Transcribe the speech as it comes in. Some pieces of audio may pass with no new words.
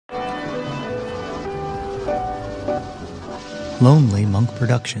Lonely Monk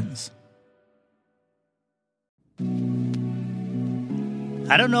Productions. I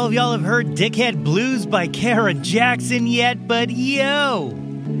don't know if y'all have heard Dickhead Blues by Kara Jackson yet, but yo!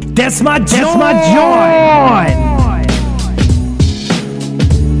 That's my joint!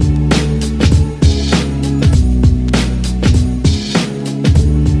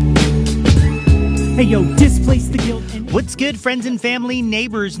 Hey yo, displace the guilt and... What's good, friends and family,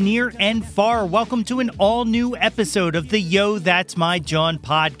 neighbors near and far? Welcome to an all-new episode of the Yo, That's My John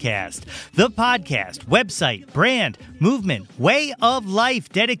podcast. The podcast, website, brand, movement, way of life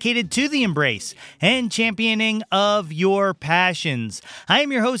dedicated to the embrace and championing of your passions. I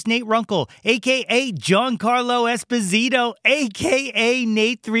am your host, Nate Runkle, a.k.a. Giancarlo Esposito, a.k.a.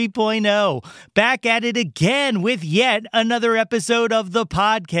 Nate 3.0, back at it again with yet another episode of the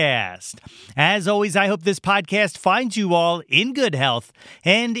podcast. As always, I hope this podcast finds you all in good health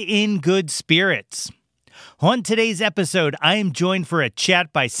and in good spirits. On today's episode, I am joined for a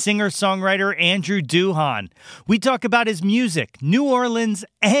chat by singer-songwriter Andrew Duhon. We talk about his music, New Orleans,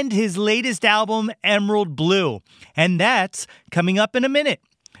 and his latest album, Emerald Blue. And that's coming up in a minute.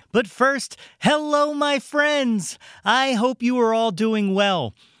 But first, hello, my friends. I hope you are all doing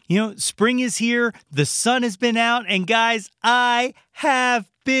well. You know, spring is here, the sun has been out, and guys, I have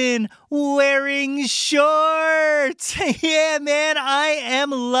been wearing shorts. Yeah, man, I am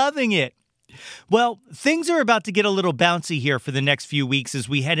loving it. Well, things are about to get a little bouncy here for the next few weeks as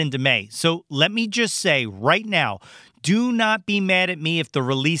we head into May. So let me just say right now, do not be mad at me if the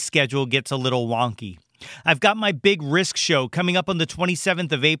release schedule gets a little wonky. I've got my big Risk show coming up on the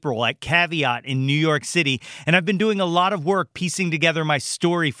 27th of April at Caveat in New York City, and I've been doing a lot of work piecing together my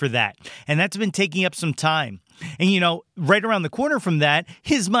story for that, and that's been taking up some time. And you know, right around the corner from that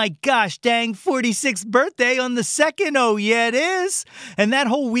is my gosh dang 46th birthday on the 2nd. Oh yeah, it is. And that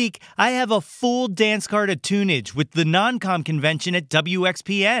whole week, I have a full dance card at Tunage with the non-com convention at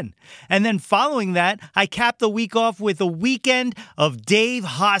WXPN. And then following that, I cap the week off with a weekend of Dave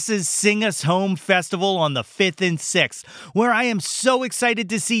Haas's Sing Us Home Festival on the 5th and 6th, where I am so excited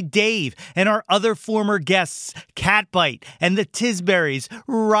to see Dave and our other former guests, Catbite and the Tisberries,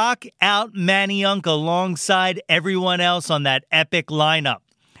 rock out Manny-Unk alongside everyone else on that epic lineup.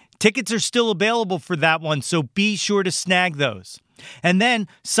 Tickets are still available for that one, so be sure to snag those. And then,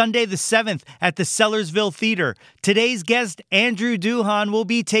 Sunday the 7th at the Sellersville Theater, today's guest, Andrew Duhon, will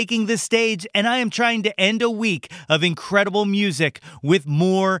be taking the stage, and I am trying to end a week of incredible music with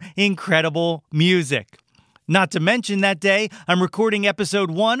more incredible music. Not to mention that day, I'm recording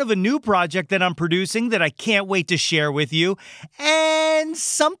episode 1 of a new project that I'm producing that I can't wait to share with you. And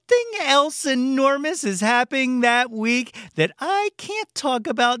something else enormous is happening that week that I can't talk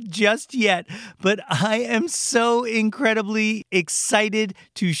about just yet, but I am so incredibly excited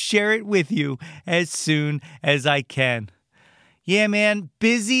to share it with you as soon as I can. Yeah, man,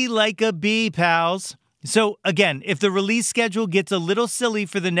 busy like a bee, pals. So, again, if the release schedule gets a little silly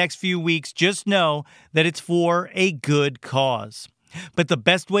for the next few weeks, just know that it's for a good cause. But the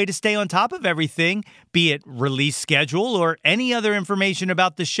best way to stay on top of everything, be it release schedule or any other information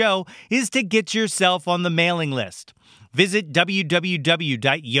about the show, is to get yourself on the mailing list. Visit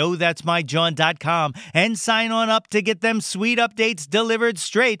www.yothat'smyjohn.com and sign on up to get them sweet updates delivered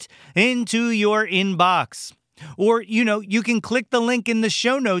straight into your inbox. Or, you know, you can click the link in the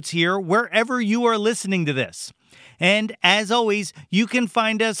show notes here wherever you are listening to this. And as always, you can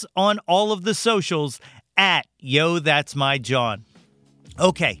find us on all of the socials at Yo, That's My John.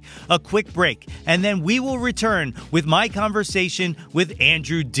 Okay, a quick break, and then we will return with my conversation with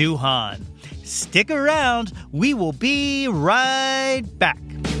Andrew Duhon. Stick around, we will be right back.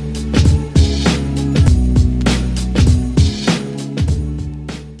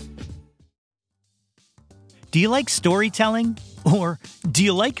 Do you like storytelling? Or do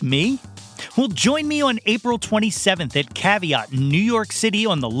you like me? Well, join me on April 27th at Caveat in New York City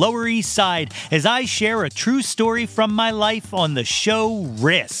on the Lower East Side as I share a true story from my life on the show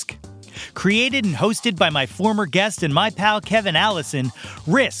Risk. Created and hosted by my former guest and my pal Kevin Allison,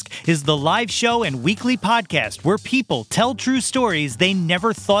 Risk is the live show and weekly podcast where people tell true stories they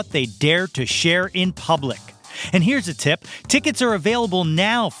never thought they'd dare to share in public. And here's a tip. Tickets are available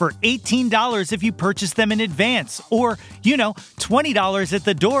now for $18 if you purchase them in advance, or, $20 at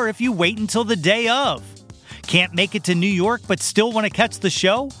the door if you wait until the day of. Can't make it to New York but still want to catch the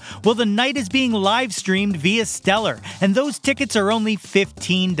show? Well, the night is being live streamed via Stellar, and those tickets are only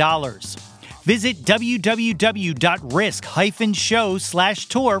 $15. Visit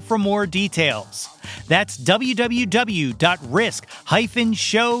www.risk-show/tour for more details. That's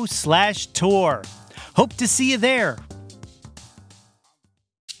www.risk-show/tour. Hope to see you there.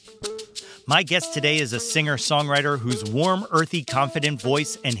 My guest today is a singer-songwriter whose warm, earthy, confident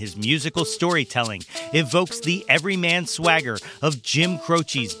voice and his musical storytelling evokes the everyman swagger of Jim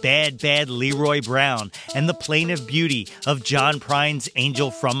Croce's Bad Bad Leroy Brown and the plaintive beauty of John Prine's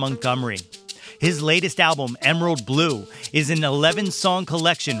Angel from Montgomery. His latest album, Emerald Blue, is an 11-song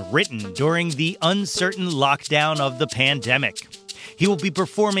collection written during the uncertain lockdown of the pandemic. He will be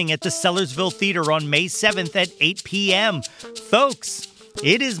performing at the Sellersville Theater on May 7th at 8 p.m. Folks,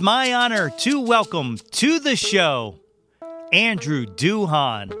 it is my honor to welcome to the show, Andrew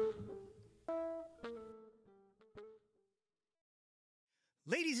Duhon.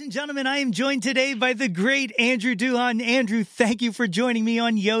 Ladies and gentlemen, I am joined today by the great Andrew Duhon. Andrew, thank you for joining me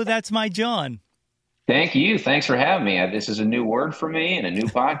on Yo, That's My John. Thank you. Thanks for having me. This is a new word for me and a new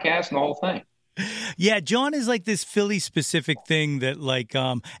podcast and the whole thing. Yeah, John is like this Philly-specific thing that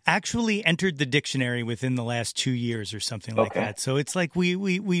actually entered the dictionary within the last 2 years or something like that. So it's like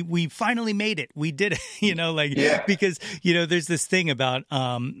we finally made it. We did it, because, there's this thing about,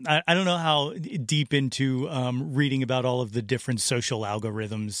 I don't know how deep into reading about all of the different social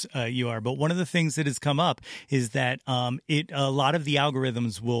algorithms you are, but one of the things that has come up is that a lot of the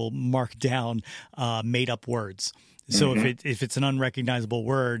algorithms will mark down made-up words. So if it's an unrecognizable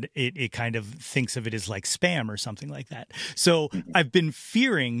word, it kind of thinks of it as like spam or something like that. So I've been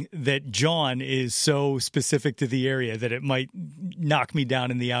fearing that John is so specific to the area that it might knock me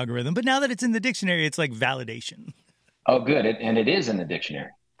down in the algorithm. But now that it's in the dictionary, it's like validation. Oh, good. And it is in the dictionary.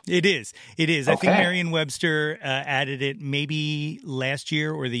 It is. Okay. I think Merriam-Webster added it maybe last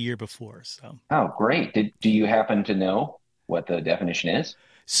year or the year before. So. Oh, great. Do you happen to know what the definition is?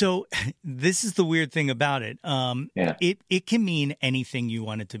 So this is the weird thing about it. It can mean anything you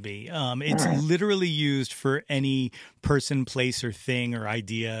want it to be. It's literally used for any person, place, or thing or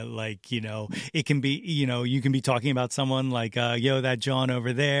idea. It can be, you can be talking about someone like, yo, that John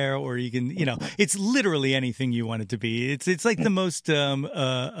over there, or you can, it's literally anything you want it to be. It's like the most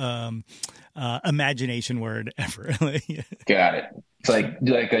imagination word ever. Got it.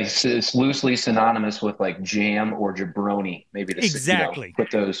 It's it's loosely synonymous with like jam or jabroni. Maybe to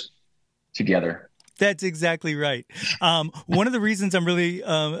put those together. That's exactly right. One of the reasons I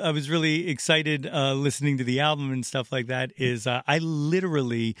was really excited listening to the album and stuff like that is I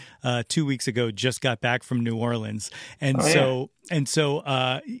literally 2 weeks ago just got back from New Orleans, and so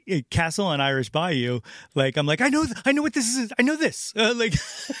Castle on Irish Bayou, I'm like I know what this is. I know this. Previous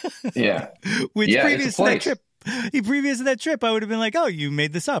to that trip, I would have been like, oh, you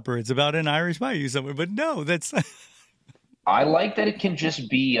made this up, or it's about an Irish Bayou somewhere. But no, that's. I like that it can just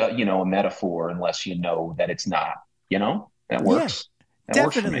be, a metaphor unless you know that it's not, that works. Yeah, that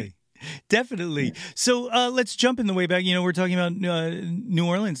works for me. Definitely. So let's jump in the way back. We're talking about New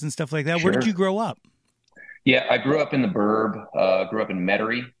Orleans and stuff like that. Sure. Where did you grow up? Yeah, I grew up in the burb, grew up in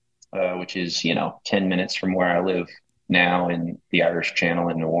Metairie, which is, 10 minutes from where I live now in the Irish Channel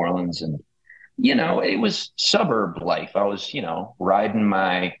in New Orleans. And, it was suburb life. I was, riding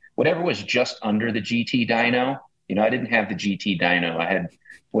my, whatever was just under the GT dyno. I didn't have the GT dyno. I had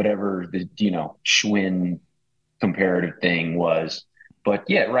whatever the, Schwinn comparative thing was. But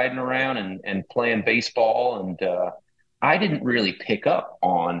yeah, riding around and playing baseball. And I didn't really pick up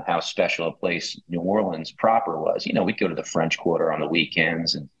on how special a place New Orleans proper was. We'd go to the French Quarter on the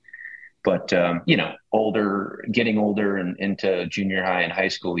weekends. But getting older and into junior high and high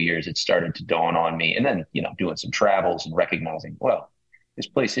school years, it started to dawn on me. And then, doing some travels and recognizing, well, this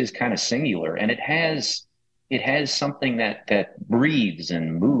place is kind of singular. And it has something that breathes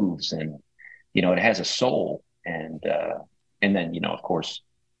and moves, and it has a soul. And then of course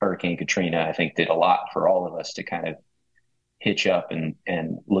Hurricane Katrina, I think, did a lot for all of us to kind of hitch up and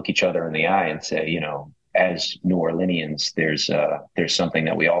look each other in the eye and say, as New Orleanians, there's something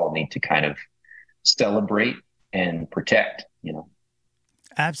that we all need to kind of celebrate and protect.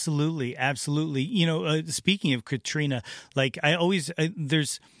 Absolutely. Speaking of Katrina,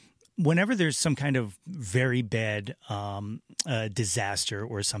 whenever there's some kind of very bad disaster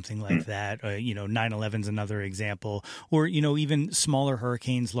or something like that, 9/11's another example, or, even smaller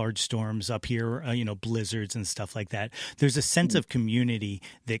hurricanes, large storms up here, blizzards and stuff like that. There's a sense of community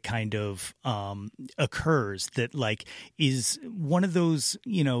that kind of occurs that is one of those,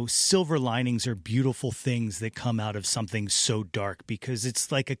 silver linings or beautiful things that come out of something so dark, because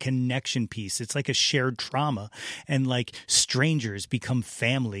it's like a connection piece. It's like a shared trauma, and strangers become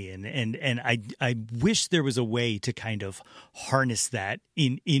family. And I wish there was a way to kind of harness that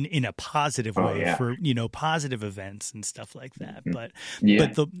in a positive way for positive events and stuff like that. But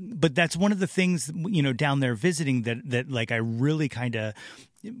that's one of the things down there visiting that I really kind of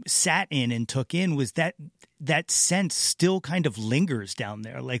sat in and took in was that sense still kind of lingers down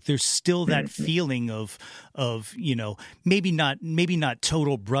there. Like there's still that feeling of, maybe not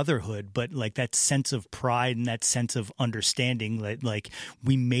total brotherhood, but like that sense of pride and that sense of understanding that like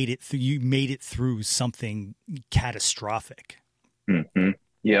we made it through, you made it through something catastrophic. Mm-hmm.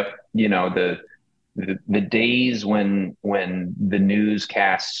 Yep. The days when the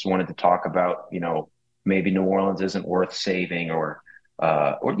newscasts wanted to talk about, maybe New Orleans isn't worth saving or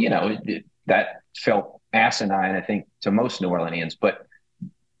that felt asinine, I think, to most New Orleanians.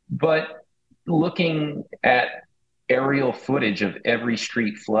 But looking at aerial footage of every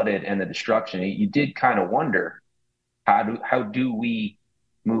street flooded and the destruction, you did kind of wonder how do we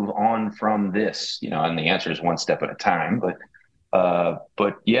move on from this? And the answer is one step at a time. But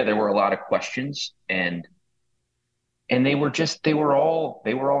yeah, there were a lot of questions, and they were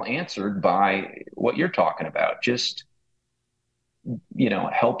all answered by what you're talking about, just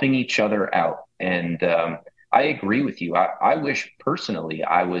helping each other out. And I agree with you. I wish personally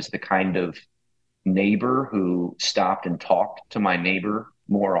I was the kind of neighbor who stopped and talked to my neighbor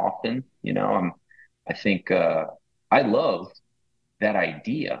more often. I think I love that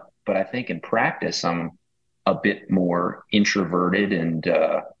idea, but I think in practice I'm a bit more introverted,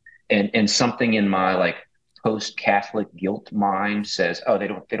 and something in my like post-Catholic guilt mind says, oh, they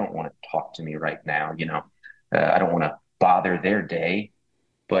don't want to talk to me right now. I don't want to bother their day.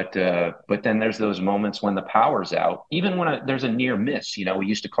 But then there's those moments when the power's out, even when there's a near miss. We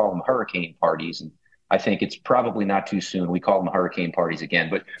used to call them hurricane parties, and I think it's probably not too soon we call them hurricane parties again.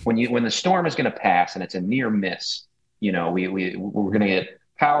 But when the storm is going to pass and it's a near miss, we're going to get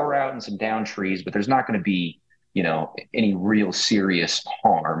power out and some down trees, but there's not going to be any real serious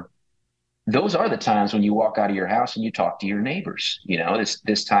harm. Those are the times when you walk out of your house and you talk to your neighbors.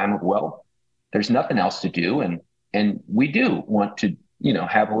 This time of, well, there's nothing else to do, and we do want to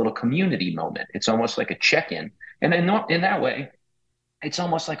have a little community moment. It's almost like a check-in. And in that way, it's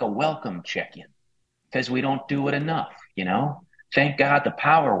almost like a welcome check-in, because we don't do it enough, Thank God the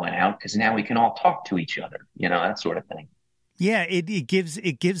power went out, because now we can all talk to each other, that sort of thing. Yeah, it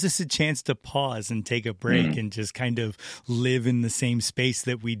gives us a chance to pause and take a break and just kind of live in the same space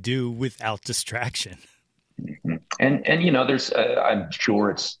that we do without distraction. Mm-hmm. And there's I'm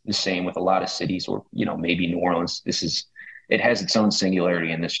sure it's the same with a lot of cities, or maybe New Orleans. It has its own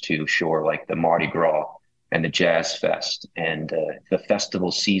singularity in this too. Sure, like the Mardi Gras and the Jazz Fest and the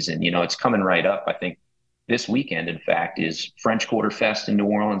festival season. It's coming right up. I think this weekend, in fact, is French Quarter Fest in New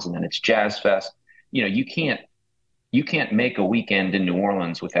Orleans, and then it's Jazz Fest. You can't make a weekend in New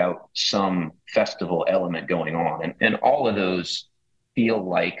Orleans without some festival element going on, and all of those feel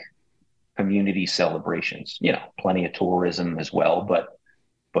like community celebrations. Plenty of tourism as well, but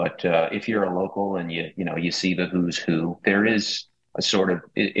if you're a local and you see the who's who, there is a sort of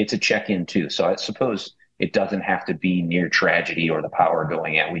it's a check-in too. So I suppose it doesn't have to be near tragedy or the power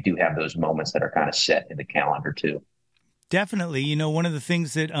going out. We do have those moments that are kind of set in the calendar too. Definitely. One of the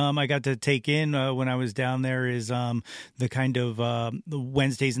things that I got to take in when I was down there is the kind of the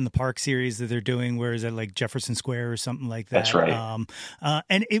Wednesdays in the Park series that they're doing, where is it, like Jefferson Square or something like that? That's right.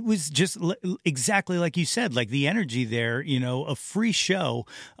 And it was just exactly like you said, like the energy there, a free show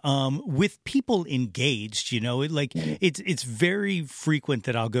with people engaged, it's very frequent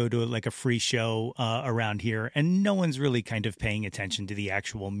that I'll go to like a free show around here, and no one's really kind of paying attention to the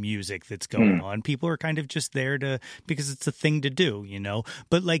actual music that's going on. People are kind of just there because it's a thing to do,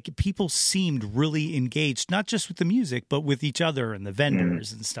 but like people seemed really engaged, not just with the music, but with each other and the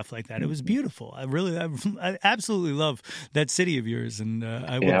vendors and stuff like that. It was beautiful. I absolutely love that city of yours, and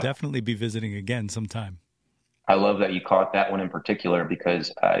I will definitely be visiting again sometime. I love that you caught that one in particular,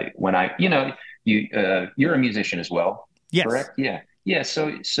 because you're a musician as well. Yes. Correct? Yeah.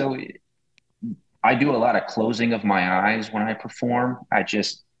 So I do a lot of closing of my eyes when I perform.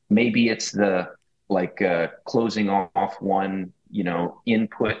 Maybe it's the closing off one,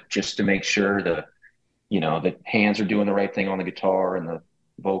 input, just to make sure the hands are doing the right thing on the guitar and the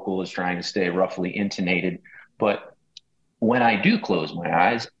vocal is trying to stay roughly intonated. But when I do close my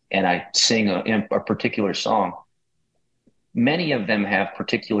eyes and I sing a particular song, many of them have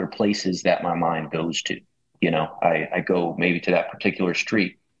particular places that my mind goes to. I go maybe to that particular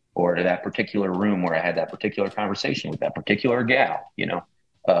street or to that particular room where I had that particular conversation with that particular gal,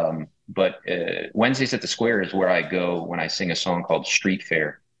 But Wednesdays at the Square is where I go when I sing a song called Street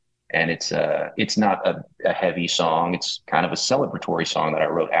Fair. And it's not a heavy song. It's kind of a celebratory song that I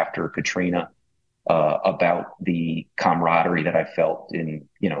wrote after Katrina, about the camaraderie that I felt in,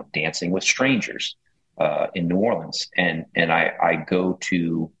 dancing with strangers in New Orleans. And I go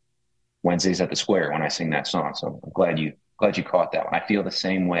to Wednesdays at the Square when I sing that song. So I'm glad you glad you caught that one. I feel the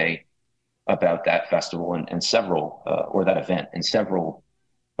same way about that festival and several, or that event and several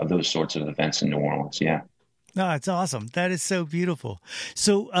of those sorts of events in New Orleans. Yeah. No, it's awesome. That is so beautiful.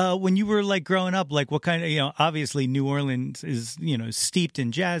 So when you were like growing up, like what kind of, obviously New Orleans is, steeped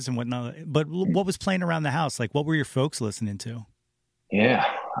in jazz and whatnot, but what was playing around the house? Like what were your folks listening to? Yeah,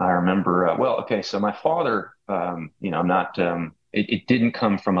 I remember. Well, okay, so my father, I'm not. It didn't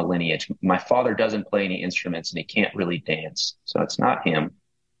come from a lineage. My father doesn't play any instruments, and he can't really dance, so it's not him.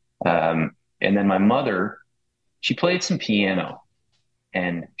 And then my mother, she played some piano,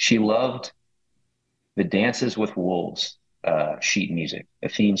 and she loved the Dances with Wolves sheet music, the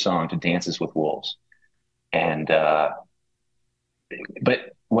theme song to Dances with Wolves. And but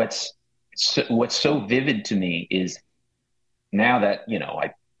what's so vivid to me is now that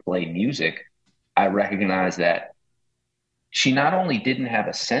I play music, I recognize that she not only didn't have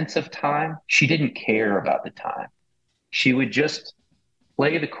a sense of time, she didn't care about the time. She would just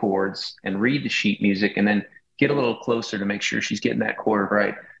play the chords and read the sheet music and then get a little closer to make sure she's getting that chord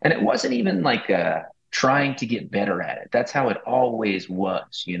right. And it wasn't even like trying to get better at it. That's how it always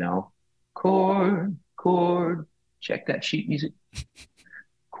was, chord, chord, check that sheet music,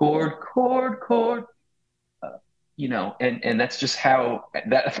 chord, chord, chord. And that's just how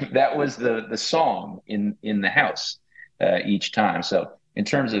that was the song in the house each time. So in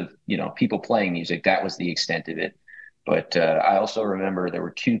terms of people playing music, that was the extent of it. But I also remember there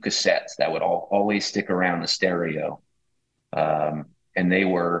were two cassettes that would always stick around the stereo, and they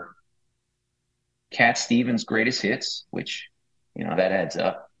were Cat Stevens' Greatest Hits, which that adds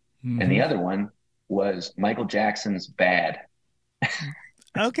up, and the other one was Michael Jackson's Bad.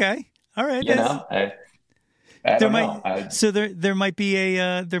 Okay, all right. I don't know. So there might be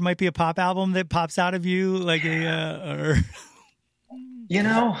a pop album that pops out of you like or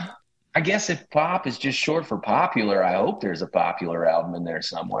I guess if pop is just short for popular, I hope there's a popular album in there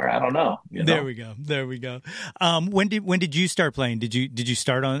somewhere. I don't know. There we go. There we go. When did you start playing? Did you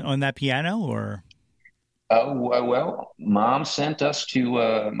start on that piano or? Oh, well, Mom sent us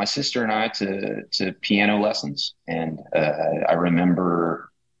to my sister and I to piano lessons, and I remember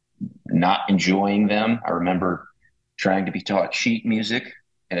not enjoying them. I remember trying to be taught sheet music,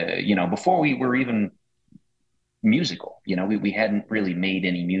 before we were even musical. We hadn't really made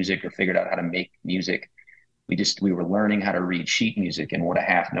any music or figured out how to make music. We were learning how to read sheet music and what a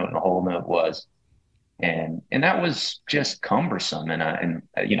half note and a whole note was. And that was just cumbersome. And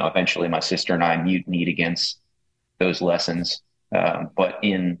eventually my sister and I mutinied against those lessons. But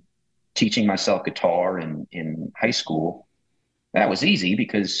in teaching myself guitar in high school, that was easy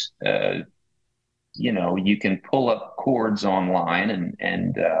because, you can pull up chords online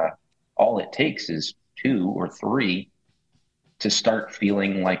and all it takes is 2 or 3 to start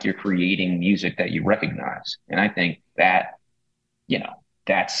feeling like you're creating music that you recognize. And I think that,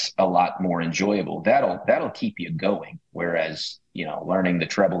 that's a lot more enjoyable. That'll keep you going. Whereas, learning the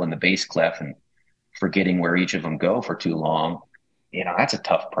treble and the bass clef and forgetting where each of them go for too long, that's a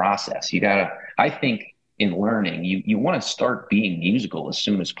tough process. I think in learning, you want to start being musical as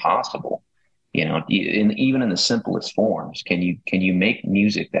soon as possible. Even in the simplest forms, can you make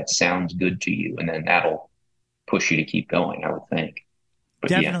music that sounds good to you, and then that'll push you to keep going, I would think. But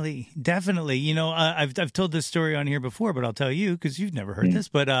definitely. I've told this story on here before, but I'll tell you because you've never heard this.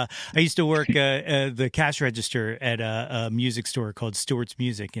 But I used to work the cash register at a music store called Stewart's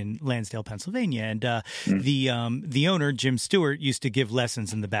Music in Lansdale, Pennsylvania, and the owner, Jim Stewart, used to give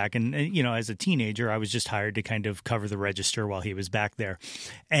lessons in the back. And as a teenager, I was just hired to kind of cover the register while he was back there,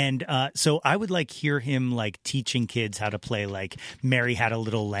 and so I would hear him teaching kids how to play Mary Had a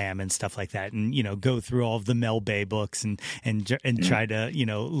Little Lamb and stuff like that, and go through all of the Mel Bay books and try to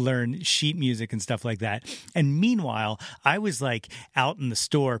learn sheet music and stuff like that. And meanwhile, I was out in the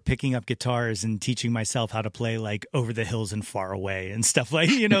store picking up guitars and teaching myself how to play Over the Hills and Far Away and stuff I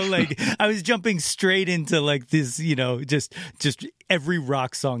was jumping straight into this, just every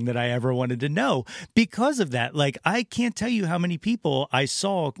rock song that I ever wanted to know because of that. I can't tell you how many people I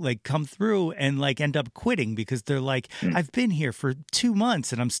saw come through and end up quitting because they're I've been here for 2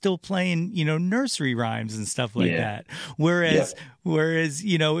 months and I'm still playing, nursery rhymes and stuff like that. Whereas,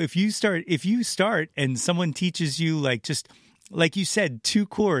 if you start and someone teaches you just like you said, 2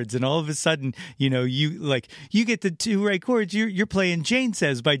 chords, and all of a sudden, you get the 2 right chords. You're playing Jane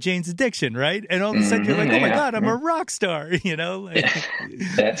Says by Jane's Addiction, right? And all of a sudden you're oh my God, I'm a rock star.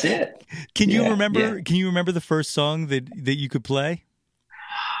 That's it. Can you remember? Yeah. Can you remember the first song that you could play?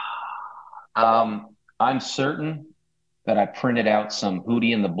 I'm certain that I printed out some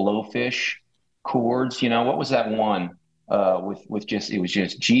Hootie and the Blowfish chords. What was that one? It was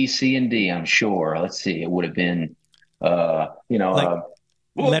just G, C, and D. I'm sure. Let's see. It would have been You know, Like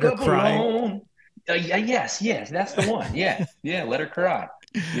Let woke Her up Cry. alone. Yeah, yes, that's the one. Yeah, yeah, let her cry.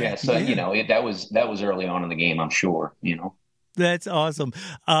 Yeah, so Yeah. that was early on in the game, I'm sure. That's awesome.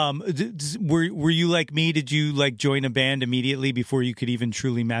 Were you like me? Did you like join a band immediately before you could even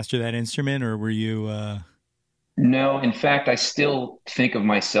truly master that instrument, or were you? No, in fact, I still think of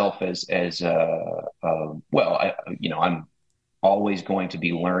myself as well. I'm always going to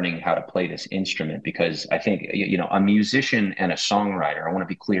be learning how to play this instrument because I think, a musician and a songwriter, I want to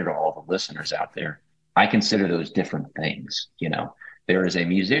be clear to all the listeners out there. I consider those different things. There is a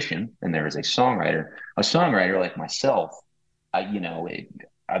musician and there is a songwriter. A songwriter like myself,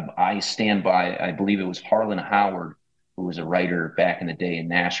 I stand by, I believe it was Harlan Howard, who was a writer back in the day in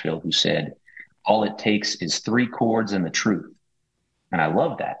Nashville, who said, all it takes is three chords and the truth. And I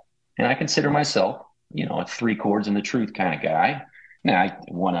love that. And I consider myself, a three chords and the truth kind of guy. Now, I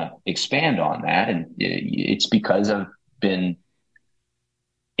want to expand on that. And it's because I've been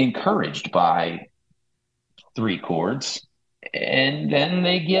encouraged by three chords, and then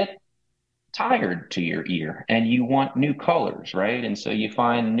they get tired to your ear and you want new colors, right? And so you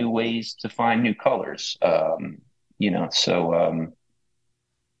find new ways to find new colors. What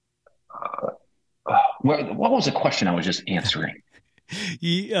was the question I was just answering?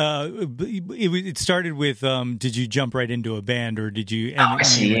 It started with did you jump right into a band, or did you? Oh, I And you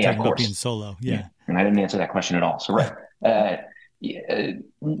see. were Yeah, of talking about being course. solo. Yeah. Yeah. And I didn't answer that question at all. So, right. Yeah,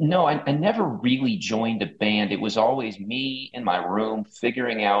 no, I never really joined a band. It was always me in my room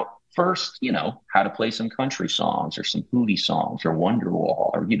figuring out first, how to play some country songs or some Hootie songs or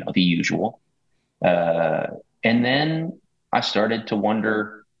Wonderwall or, the usual. Uh, and then I started to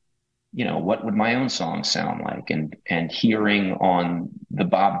wonder, what would my own songs sound like? And hearing on the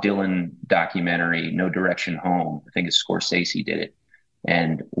Bob Dylan documentary, No Direction Home, I think it's Scorsese did it.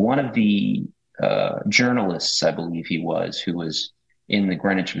 And one of the journalists, I believe he was, who was in the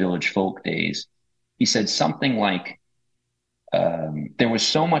Greenwich Village folk days, he said something like, there was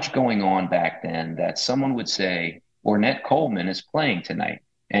so much going on back then that someone would say, Ornette Coleman is playing tonight.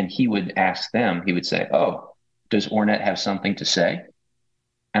 And he would ask them, he would say, oh, does Ornette have something to say?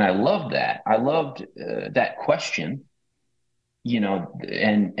 And I loved that. I loved that question,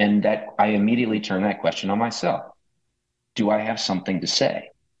 and that I immediately turned that question on myself. Do I have something to say?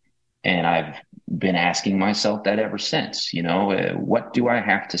 And I've been asking myself that ever since, what do I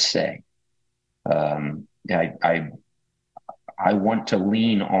have to say? I want to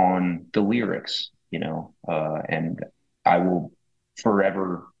lean on the lyrics, and I will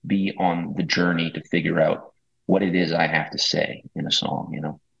forever be on the journey to figure out what it is I have to say in a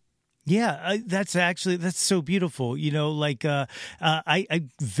song. Yeah, that's so beautiful. I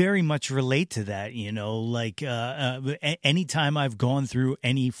very much relate to that. Anytime I've gone through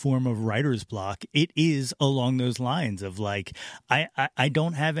any form of writer's block, it is along those lines of like, I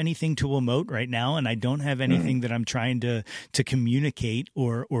don't have anything to emote right now, and I don't have anything that I'm trying to communicate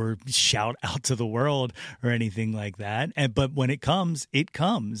or shout out to the world or anything like that. But when it comes, and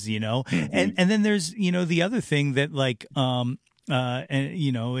then there's, the other thing that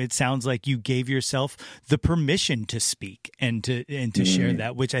it sounds like you gave yourself the permission to speak and to share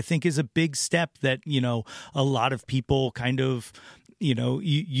that, which I think is a big step that, a lot of people kind of,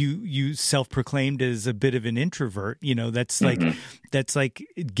 you self-proclaimed as a bit of an introvert, that's like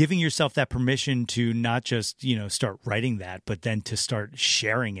giving yourself that permission to not just, start writing that, but then to start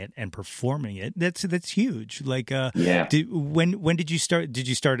sharing it and performing it. That's huge. Yeah. When did you start? Did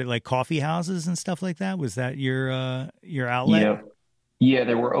you start at like coffee houses and stuff like that? Was that your outlet? Yeah. Yeah,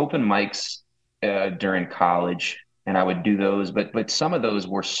 there were open mics during college, and I would do those, but some of those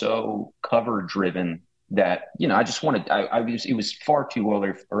were so cover driven that I just wanted. It was far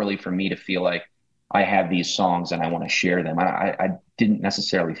too early for me to feel like I have these songs and I want to share them. I didn't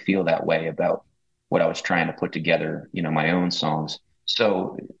necessarily feel that way about what I was trying to put together, my own songs.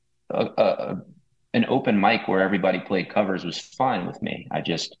 So an open mic where everybody played covers was fine with me.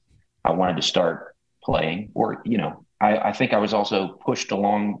 I wanted to start playing, or I think I was also pushed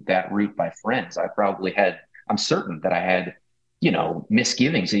along that route by friends. I'm certain that I had,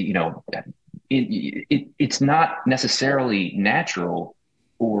 misgivings. It's not necessarily natural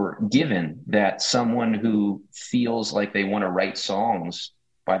or given that someone who feels like they want to write songs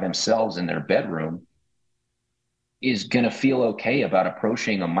by themselves in their bedroom is going to feel okay about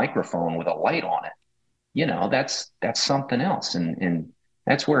approaching a microphone with a light on it. That's something else. And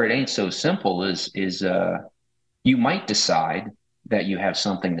that's where it ain't so simple is you might decide that you have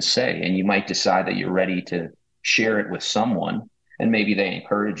something to say, and you might decide that you're ready to share it with someone, and maybe they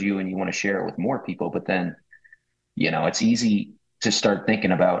encourage you and you want to share it with more people. But then, it's easy to start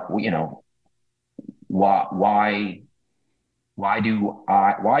thinking about, why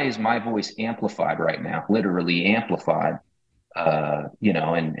why is my voice amplified right now, literally amplified,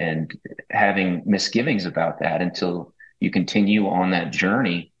 and having misgivings about that until you continue on that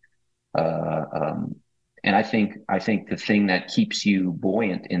journey. Uh, um, and I think the thing that keeps you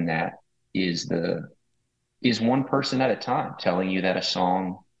buoyant in that is one person at a time telling you that a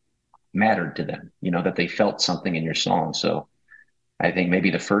song mattered to them, that they felt something in your song. So I think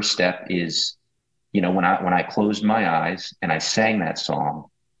maybe the first step is, when I closed my eyes and I sang that song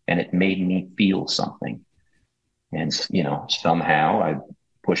and it made me feel something. And, somehow I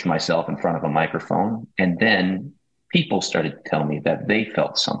pushed myself in front of a microphone, and then people started to tell me that they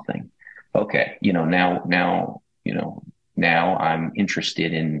felt something. Okay. Now I'm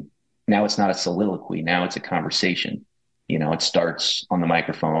interested in, now it's not a soliloquy. Now it's a conversation. It starts on the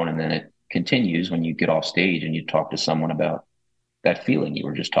microphone and then it continues when you get off stage and you talk to someone about that feeling you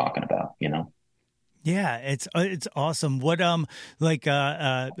were just talking about. Yeah, it's awesome. What how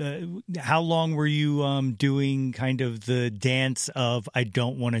long were you doing kind of the dance of I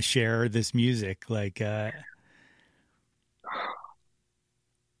don't want to share this music?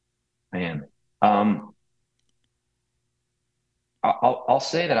 Man, I'll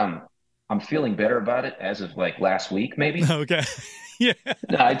say that I'm feeling better about it as of like last week, maybe. Okay. Yeah.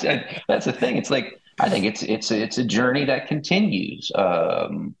 No, that's the thing. It's like I think it's a journey that continues.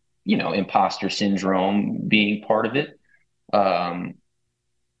 Imposter syndrome being part of it. Um,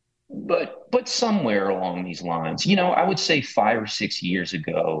 but somewhere along these lines, I would say 5 or 6 years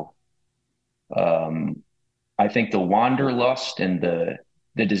ago, um, I think the wanderlust and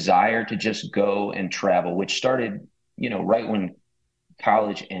the desire to just go and travel, which started, right when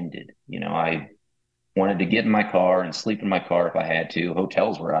college ended. I wanted to get in my car and sleep in my car if I had to.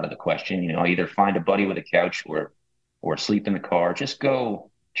 Hotels were out of the question. Either find a buddy with a couch or sleep in the car. Just go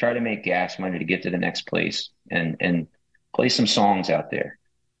try to make gas money to get to the next place and play some songs out there.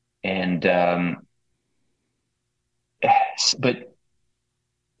 And but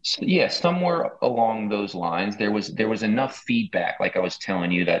yeah, somewhere along those lines, there was enough feedback, like I was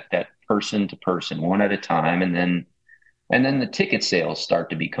telling you, that person to person, one at a time, and then the ticket sales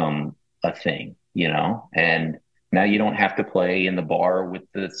start to become a thing, and now you don't have to play in the bar with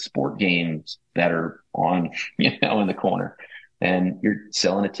the sport games that are on, in the corner, and you're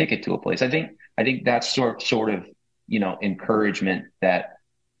selling a ticket to a place. I think that's sort of, encouragement that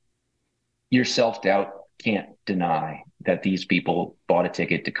your self-doubt can't deny that these people bought a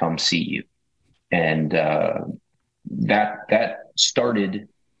ticket to come see you. And that started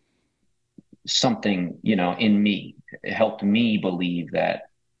something, in me. It helped me believe that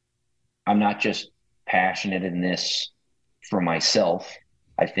I'm not just passionate in this for myself.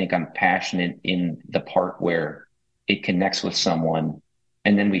 I think I'm passionate in the part where it connects with someone,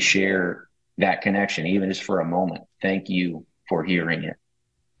 and then we share that connection, even just for a moment. Thank you for hearing it.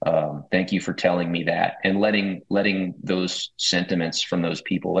 Thank you for telling me that, and letting those sentiments from those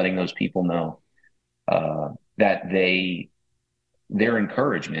people, letting those people know that their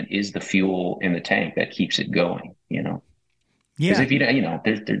encouragement is the fuel in the tank that keeps it going. Because Yeah. if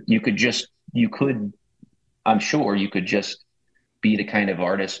I'm sure you could just be the kind of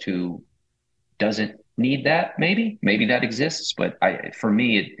artist who doesn't need that. Maybe that exists, but for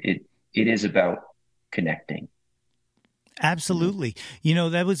me, it is about connecting. Absolutely.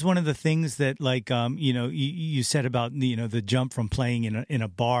 That was one of the things that you said about, the jump from playing in a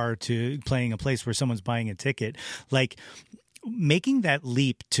bar to playing a place where someone's buying a ticket, like making that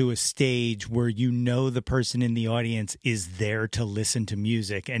leap to a stage where the person in the audience is there to listen to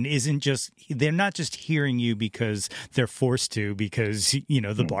music and they're not just hearing you because they're forced to, because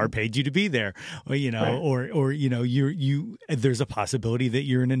the bar paid you to be there, or Right. or you there's a possibility that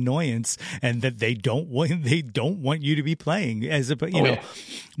you're an annoyance and that they don't want you to be playing Yeah.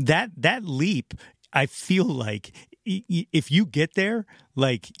 that leap. I feel like if you get there,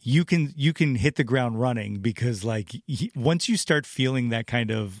 like you can hit the ground running, because once you start feeling that kind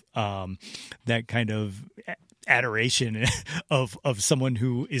of adoration of someone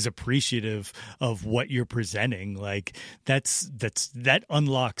who is appreciative of what you're presenting, like that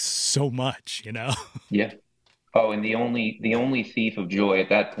unlocks so much. Yeah. Oh, and the only thief of joy at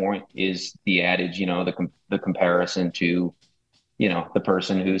that point is the adage, the comparison to, the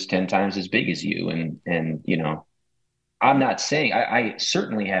person who's 10 times as big as you. And I'm not saying I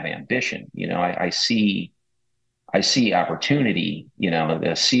certainly have ambition. I see opportunity,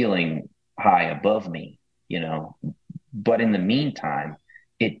 the ceiling high above me, but in the meantime,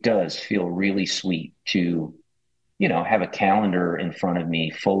 it does feel really sweet to, have a calendar in front of me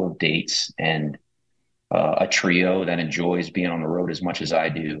full of dates, and a trio that enjoys being on the road as much as I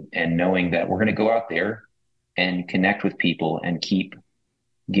do, and knowing that we're going to go out there and connect with people and keep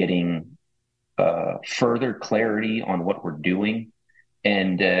getting further clarity on what we're doing.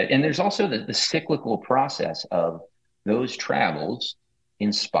 And there's also the cyclical process of those travels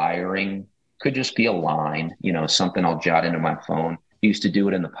inspiring. Could just be a line, something I'll jot into my phone. Used to do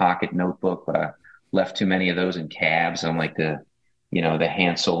it in the pocket notebook, but I left too many of those in cabs. I'm like the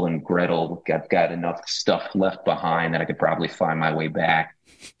Hansel and Gretel. I've got enough stuff left behind that I could probably find my way back.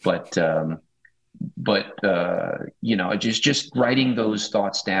 But just writing those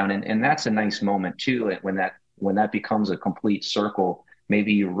thoughts down, and that's a nice moment too. When that becomes a complete circle,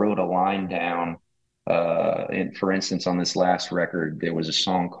 maybe you wrote a line down. And for instance, on this last record, there was a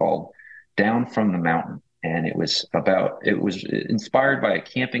song called "Down from the Mountain," and it was inspired by a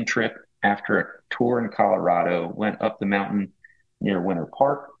camping trip after a tour in Colorado. Went up the mountain near Winter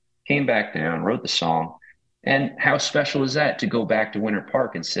Park, came back down, wrote the song. And how special is that to go back to Winter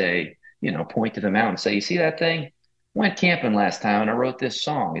Park and say, point to the mountain, say, you see that thing? Went camping last time and I wrote this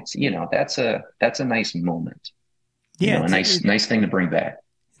song. It's, that's a nice moment. Yeah, a nice thing to bring back.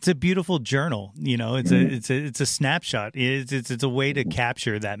 It's a beautiful journal, it's a snapshot. It's a way to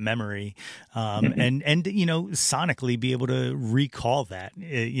capture that memory, and sonically be able to recall that,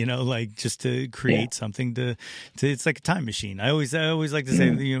 like just to create something to it's like a time machine. I always like to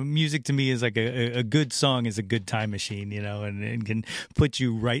say, music to me is like a good song is a good time machine, and can put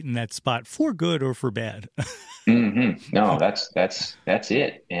you right in that spot for good or for bad. No, that's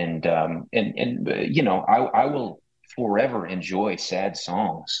it. And I will forever enjoy sad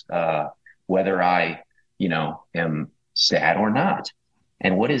songs, whether I, am sad or not.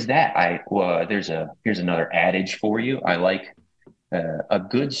 And what is that? Here's another adage for you. I like a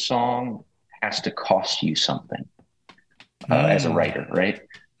good song has to cost you something as a writer, right?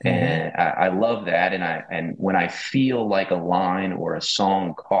 And I love that. And when I feel like a line or a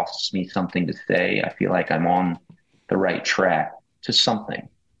song costs me something to say, I feel like I'm on the right track to something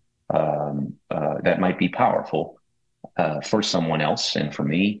that might be powerful for someone else and for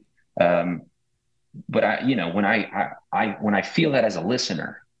me. But when I feel that as a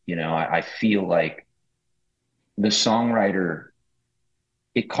listener, I feel like the songwriter,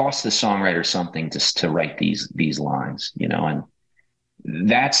 it costs the songwriter something to write these lines, and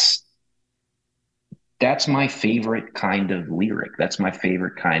that's my favorite kind of lyric. That's my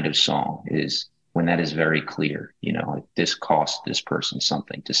favorite kind of song, is when that is very clear, like this cost this person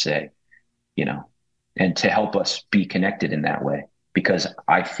something to say, and to help us be connected in that way, because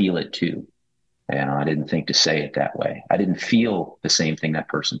I feel it too. And I didn't think to say it that way. I didn't feel the same thing that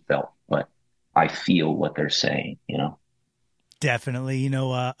person felt, but I feel what they're saying, Definitely.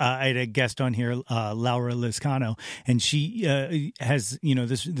 I had a guest on here, Laura Liscano, and she has,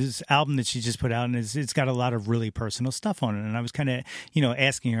 this album that she just put out, and it's got a lot of really personal stuff on it. And I was kind of,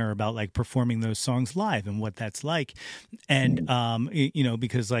 asking her about like performing those songs live and what that's like. And,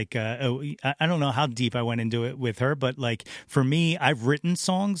 because like, I don't know how deep I went into it with her, but like for me, I've written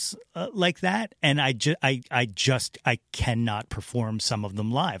songs like that, and I cannot perform some of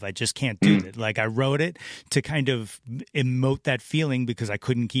them live. I just can't do it. Like I wrote it to kind of emote that feeling because I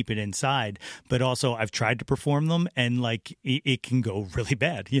couldn't keep it inside, but also I've tried to perform them and like it can go really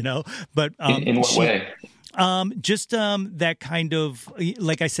bad, but in what way? That kind of,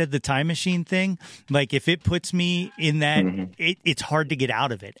 like I said, the time machine thing, like if it puts me in that, it's hard to get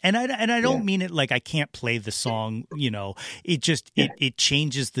out of it. And I don't mean it like I can't play the song, it just, it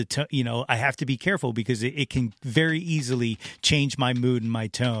changes the I have to be careful because it can very easily change my mood and my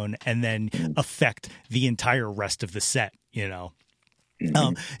tone and then affect the entire rest of the set,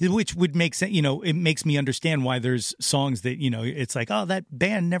 which would make sense. It makes me understand why there's songs that, it's like, oh, that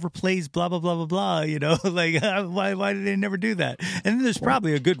band never plays blah, blah, blah, blah, blah, like why did they never do that? And there's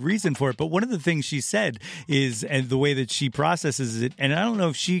probably a good reason for it. But one of the things she said is, and the way that she processes it, and I don't know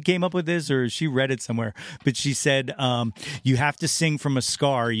if she came up with this or she read it somewhere, but she said, you have to sing from a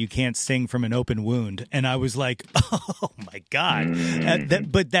scar. You can't sing from an open wound. And I was like, oh my God.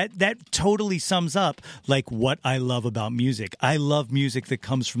 But that totally sums up like what I love about music. I love music that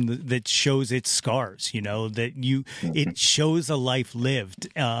comes from that shows its scars, it shows a life lived.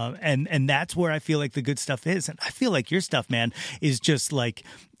 And that's where I feel like the good stuff is. And I feel like your stuff, man, is just like,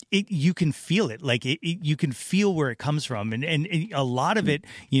 you can feel it, like you can feel where it comes from, and a lot of it,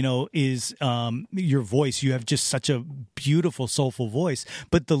 is your voice. You have just such a beautiful, soulful voice,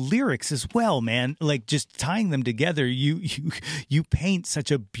 but the lyrics as well, man. Like just tying them together, you paint such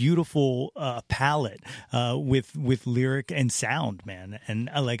a beautiful palette with lyric and sound, man. And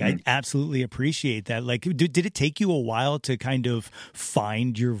I absolutely appreciate that. Like, did it take you a while to kind of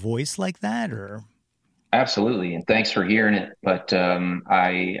find your voice like that, or? Absolutely, and thanks for hearing it. But yeah,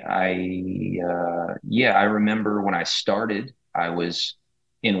 I remember when I started, I was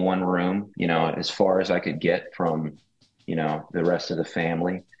in one room, as far as I could get from, the rest of the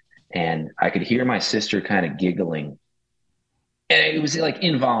family, and I could hear my sister kind of giggling, and it was like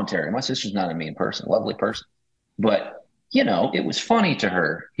involuntary. My sister's not a mean person, lovely person, but it was funny to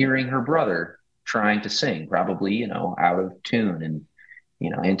her hearing her brother trying to sing, probably, out of tune and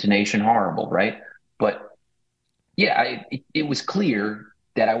intonation horrible, right? But yeah, it was clear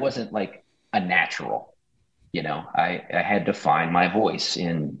that I wasn't like a natural. I had to find my voice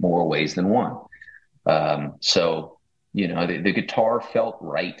in more ways than one. So, the guitar felt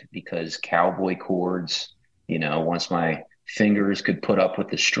right because cowboy chords, once my fingers could put up with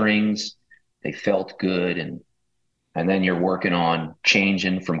the strings, they felt good. And then you're working on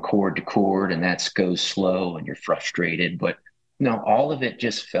changing from chord to chord, and that goes slow and you're frustrated. But no, all of it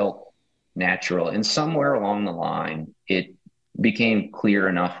just felt natural. And somewhere along the line, it became clear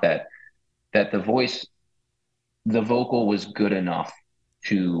enough that the vocal was good enough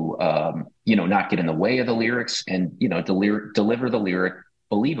to not get in the way of the lyrics and deliver the lyric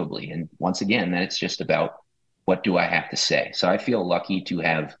believably. And once again, then it's just about what do I have to say. So I feel lucky to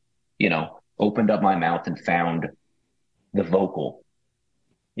have opened up my mouth and found the vocal,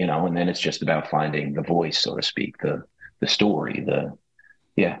 and then it's just about finding the voice, so to speak, the story,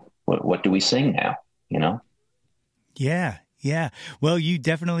 yeah, what do we sing now, Yeah. Yeah. Well, you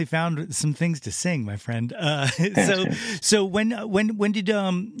definitely found some things to sing, my friend. So when did,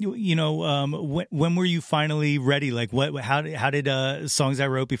 when were you finally ready? Like how did, Songs I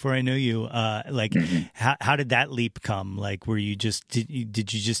Wrote Before I Knew You, how did that leap come? Like, were you just, did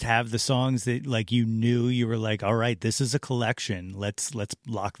you just have the songs that like you knew you were like, all right, this is a collection. Let's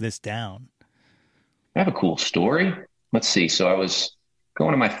lock this down. I have a cool story. Let's see. So I was going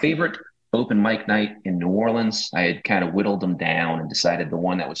to my favorite open mic night in New Orleans. I had kind of whittled them down and decided the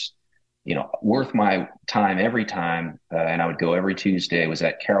one that was, worth my time every time, and I would go every Tuesday, was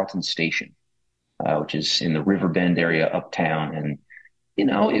at Carrollton Station, which is in the Riverbend area uptown. And,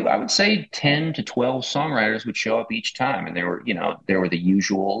 I would say 10 to 12 songwriters would show up each time. And there were the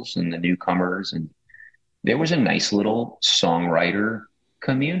usuals and the newcomers. And there was a nice little songwriter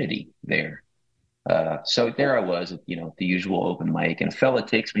community there. So there I was, the usual open mic, and a fella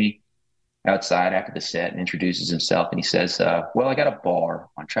takes me outside after the set and introduces himself, and he says, well, I got a bar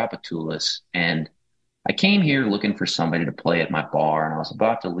on Tchoupitoulas, and I came here looking for somebody to play at my bar, and I was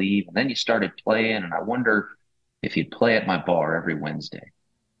about to leave, and then you started playing, and I wonder if you'd play at my bar every Wednesday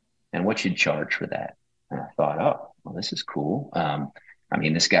and what you'd charge for that. And I thought, oh, well, this is cool. I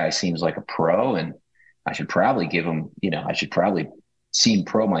mean, this guy seems like a pro, and I should probably give him, I should probably seem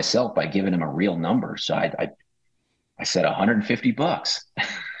pro myself by giving him a real number. So I said $150,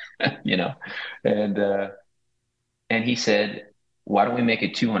 and he said, why don't we make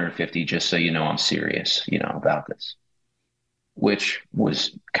it 250 just so I'm serious, about this, which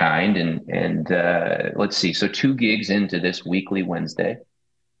was kind. And let's see. So 2 gigs into this weekly Wednesday,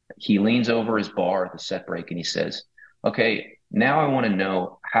 he leans over his bar at the set break and he says, okay, now I want to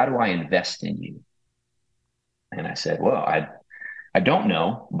know, how do I invest in you? And I said, well, I don't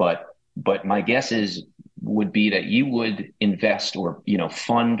know, but my guess would be that you would invest or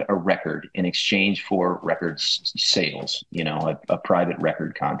fund a record in exchange for record sales, a private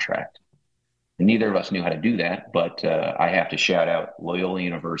record contract. And neither of us knew how to do that, but I have to shout out Loyola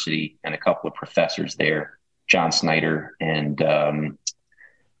University and a couple of professors there, John Snyder and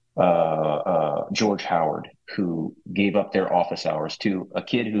George Howard, who gave up their office hours to a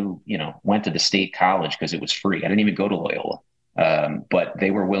kid who went to the state college because it was free. I didn't even go to Loyola. But they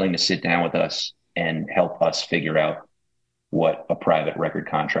were willing to sit down with us and help us figure out what a private record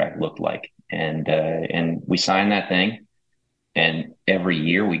contract looked like. And we signed that thing. And every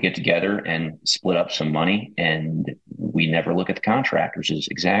year we get together and split up some money, and we never look at the contract, which is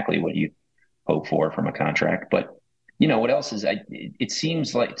exactly what you hope for from a contract. But what else is, it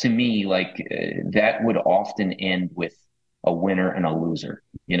seems like to me, like that would often end with a winner and a loser.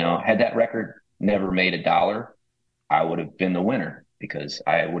 Had that record never made $1, I would have been the winner because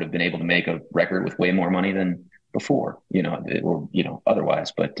I would have been able to make a record with way more money than before, or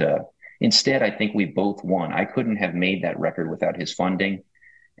otherwise. But instead, I think we both won. I couldn't have made that record without his funding,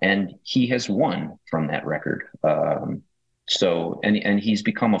 and he has won from that record. So he's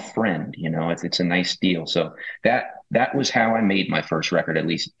become a friend. It's a nice deal. So that was how I made my first record, at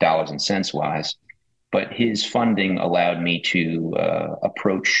least dollars and cents wise. But his funding allowed me to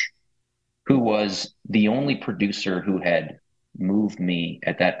approach who was the only producer who had moved me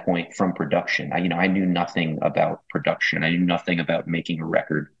at that point from production. I knew nothing about production. I knew nothing about making a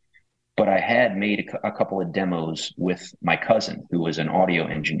record, but I had made a couple of demos with my cousin, who was an audio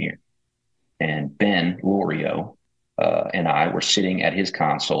engineer, and Ben Lorio and I were sitting at his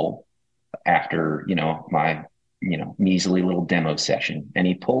console after my measly little demo session, and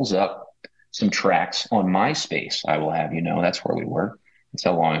he pulls up some tracks on MySpace. I will have you know, that's where we were. That's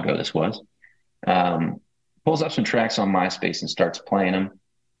how long ago this was. Pulls up some tracks on MySpace and starts playing them.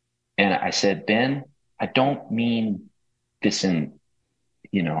 And I said, Ben, I don't mean this in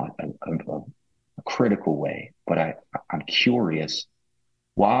a critical way, but I'm curious,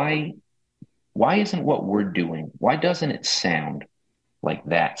 why isn't what we're doing, why doesn't it sound like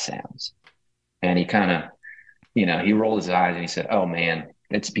that sounds? And he kind of, he rolled his eyes and he said, oh man,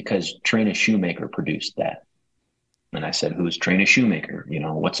 it's because Trina Shoemaker produced that. And I said, who's Trina Shoemaker?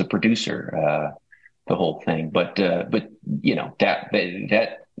 What's a producer? The whole thing. But that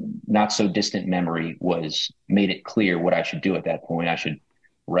not so distant memory made it clear what I should do at that point. I should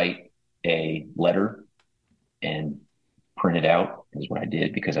write a letter and print it out, is what I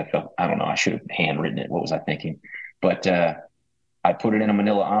did, because I felt, I don't know, I should have handwritten it. What was I thinking? But I put it in a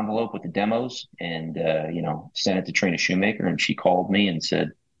manila envelope with the demos and, sent it to Trina Shoemaker, and she called me and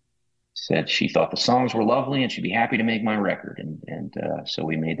said she thought the songs were lovely and she'd be happy to make my record. And so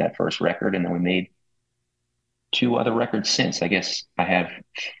we made that first record, and then we made 2 other records since. I guess I have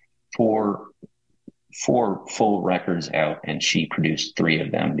four full records out, and she produced 3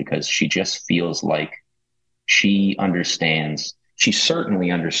 of them because she just feels like she understands. She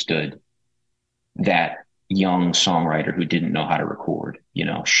certainly understood that young songwriter who didn't know how to record.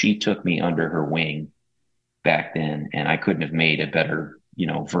 She took me under her wing back then, and I couldn't have made a better,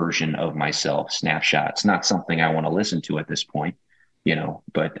 version of myself. Snapshots, not something I want to listen to at this point,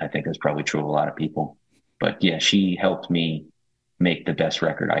 but I think that's probably true of a lot of people. But yeah, she helped me make the best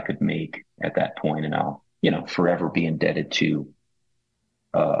record I could make at that point, and I'll, forever be indebted to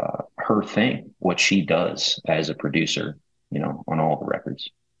her thing, what she does as a producer, on all the records.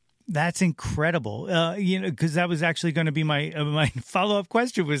 That's incredible. Because that was actually going to be my follow-up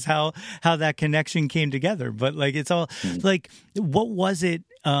question, was how that connection came together. But like, it's all like, what was it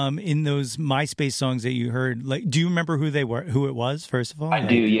in those MySpace songs that you heard? Like, do you remember who it was, first of all? I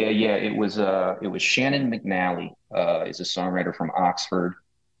do. Yeah. It was Shannon McNally, is a songwriter from Oxford,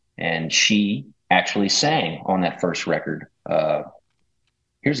 and she actually sang on that first record.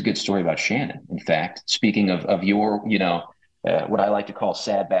 Here's a good story about Shannon. In fact, speaking of your, what I like to call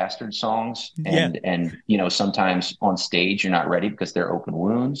sad bastard songs. And sometimes on stage you're not ready because they're open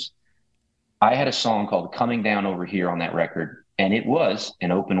wounds. I had a song called Coming Down Over Here on that record, and it was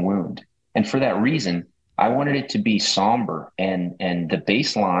an open wound. And for that reason, I wanted it to be somber, and the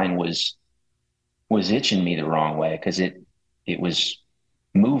bass line was itching me the wrong way because it was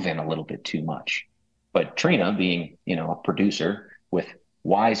moving a little bit too much. But Trina, being, a producer with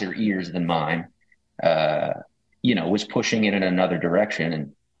wiser ears than mine, was pushing it in another direction,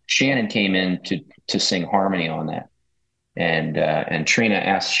 and Shannon came in to sing harmony on that. And Trina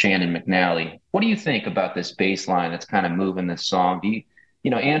asked Shannon McNally, "What do you think about this bass line that's kind of moving this song? Do you,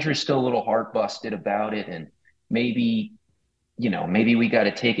 Andrew's still a little heart busted about it, and maybe we got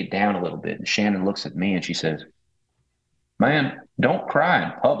to take it down a little bit." And Shannon looks at me and she says, "Man, don't cry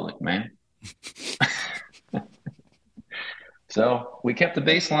in public, man." So we kept the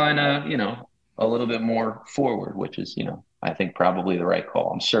bass line, a little bit more forward, which is, I think probably the right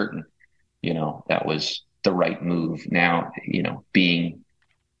call. I'm certain, that was the right move. Now, being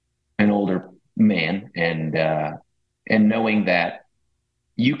an older man and knowing that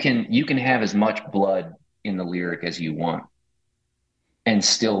you can have as much blood in the lyric as you want and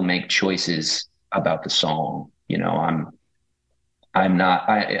still make choices about the song. I'm not,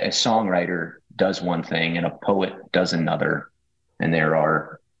 a songwriter does one thing and a poet does another, and there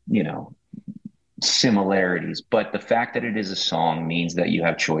are, similarities, but the fact that it is a song means that you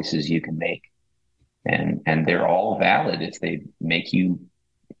have choices you can make, and they're all valid if they make you,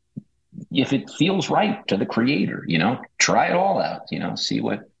 if it feels right to the creator. Try it all out, see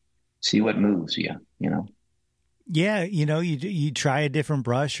what moves you. Yeah, you try a different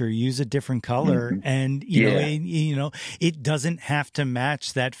brush or use a different color, and it doesn't have to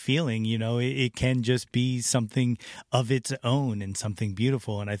match that feeling. It can just be something of its own and something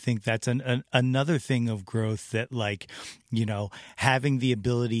beautiful. And I think that's another thing of growth, that, like, having the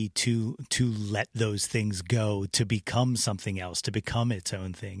ability to let those things go, to become something else, to become its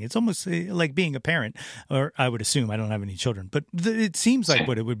own thing. It's almost like being a parent, or I would assume, I don't have any children, but it seems like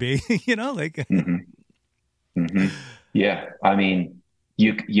what it would be. Like. Mm-hmm. Mm-hmm. Yeah. I mean,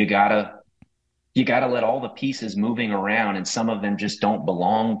 you gotta let all the pieces moving around, and some of them just don't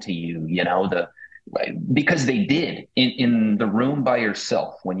belong to you. because they did in the room by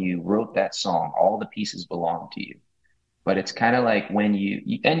yourself when you wrote that song, all the pieces belong to you. But it's kind of like when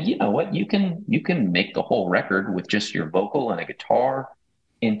and you know what, you can make the whole record with just your vocal and a guitar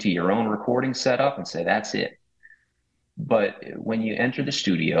into your own recording setup and say that's it. But when you enter the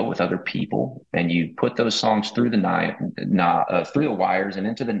studio with other people and you put those songs through through the wires and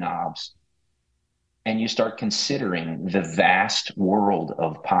into the knobs, and you start considering the vast world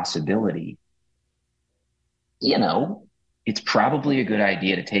of possibility, you know, it's probably a good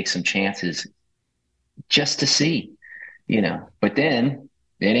idea to take some chances just to see, you know. But then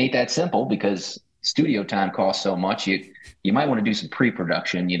it ain't that simple because studio time costs so much. You might want to do some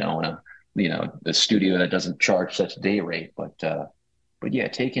pre-production, you know, in a studio that doesn't charge such a day rate. But yeah,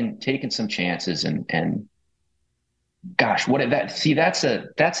 taking some chances and gosh,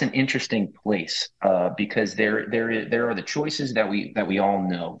 that's an interesting place because there are the choices that we all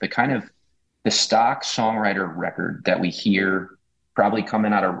know, the kind of the stock songwriter record that we hear probably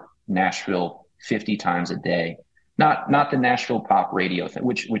coming out of Nashville 50 times a day. Not the Nashville pop radio thing,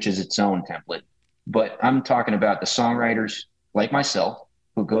 which is its own template, but I'm talking about the songwriters like myself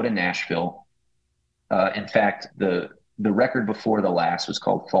who go to Nashville. In fact, the record before the last was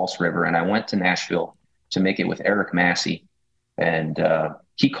called False River, and I went to Nashville to make it with Eric Massey, and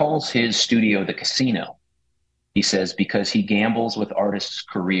he calls his studio the casino. He says because he gambles with artists'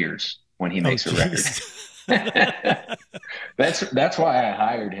 careers when he makes a record. That's why I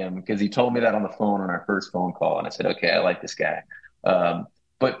hired him, because he told me that on the phone on our first phone call, and I said, okay, I like this guy.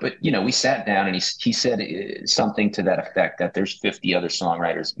 But you know, we sat down and he said something to that effect, that there's 50 other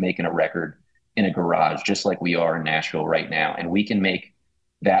songwriters making a record in a garage, just like we are in Nashville right now, and we can make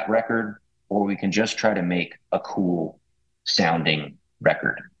that record, or we can just try to make a cool sounding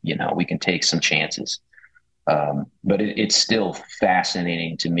record. You know, we can take some chances. But it's still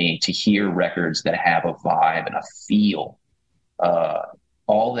fascinating to me to hear records that have a vibe and a feel,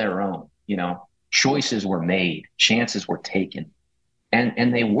 all their own. You know, choices were made, chances were taken,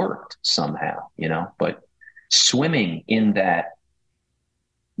 and they worked somehow. You know, but swimming in that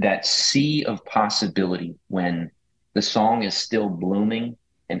sea of possibility when the song is still blooming,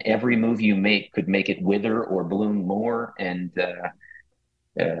 and every move you make could make it wither or bloom more, and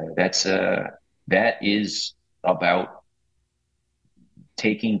that is about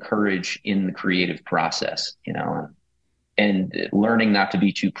taking courage in the creative process, you know, and learning not to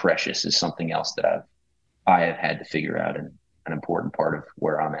be too precious is something else that I have had to figure out, and an important part of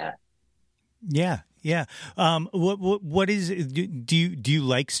where I'm at. Yeah. Yeah. What is, do you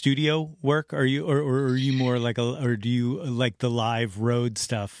like studio work? Are you, or are you more like or do you like the live road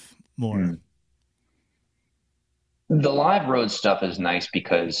stuff more? The live road stuff is nice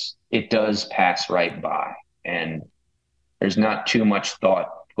because it does pass right by, and there's not too much thought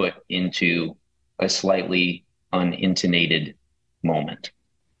put into a slightly unintonated moment.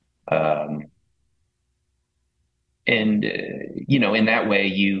 You know, in that way,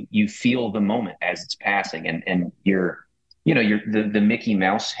 you feel the moment as it's passing, and you're the Mickey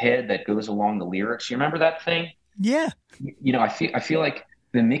Mouse head that goes along the lyrics. You remember that thing? Yeah. You know, I feel like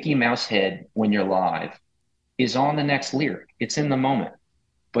the Mickey Mouse head when you're live is on the next lyric. It's in the moment.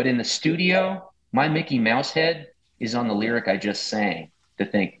 But in the studio, my Mickey Mouse head is on the lyric I just sang, to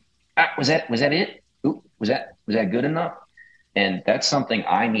think, was that it? Ooh, was that good enough? And that's something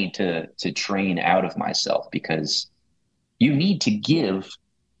I need to train out of myself, because you need to give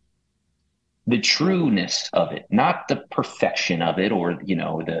the trueness of it, not the perfection of it, or, you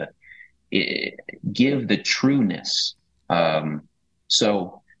know, give the trueness.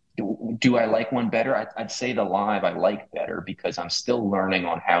 So do I like one better? I'd say the live I like better, because I'm still learning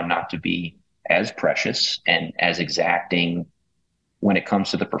on how not to be as precious and as exacting when it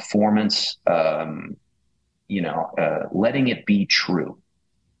comes to the performance, letting it be true,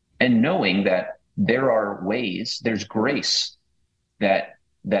 and knowing that there's grace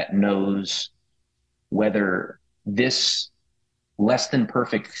that knows whether this less than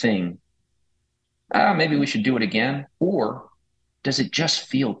perfect thing, maybe we should do it again, or does it just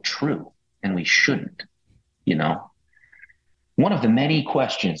feel true and we shouldn't, you know? One of the many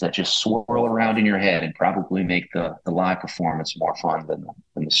questions that just swirl around in your head and probably make the live performance more fun than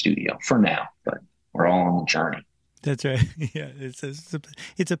the studio for now, but we're all on the journey. That's right. Yeah, it's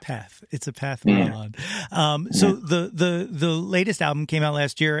a path. It's a path we're on. So the latest album came out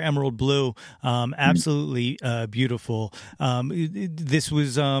last year, Emerald Blue. Absolutely beautiful. This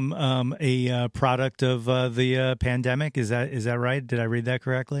was a product of the pandemic. Is that right? Did I read that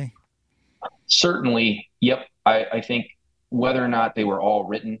correctly? Certainly. Yep. I think whether or not they were all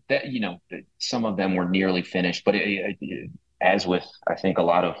written, that, you know, some of them were nearly finished, but as with, I think, a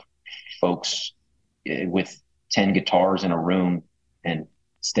lot of folks with 10 guitars in a room and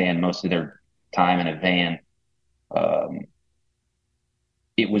staying most of their time in a van. Um,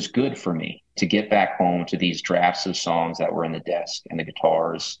 it was good for me to get back home to these drafts of songs that were in the desk and the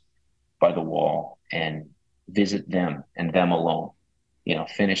guitars by the wall and visit them and them alone,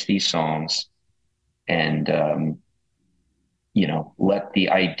 finish these songs and, let the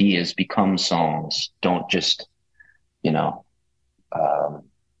ideas become songs. Don't just, you know, um,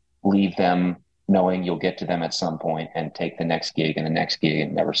 leave them knowing you'll get to them at some point and take the next gig and the next gig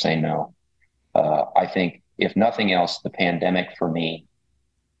and never say no. I think if nothing else, the pandemic for me,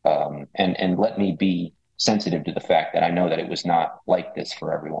 and let me be sensitive to the fact that I know that it was not like this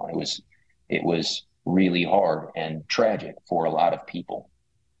for everyone. It was really hard and tragic for a lot of people.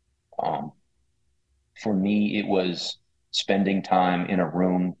 Um, for me, it was spending time in a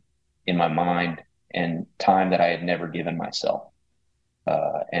room in my mind and time that I had never given myself.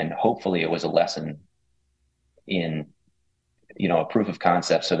 And hopefully it was a lesson in, a proof of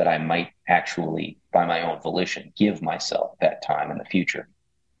concept so that I might actually, by my own volition, give myself that time in the future.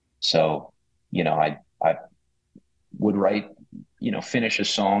 So, I would write, finish a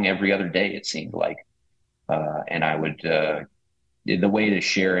song every other day, it seemed like. And I would, the way to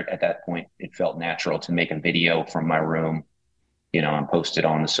share it at that point, it felt natural to make a video from my room, and post it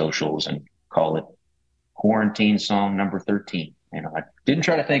on the socials and call it Quarantine Song Number 13. I didn't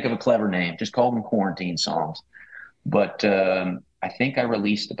try to think of a clever name, just called them quarantine songs. But I think I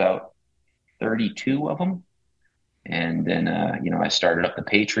released about 32 of them. And then, I started up the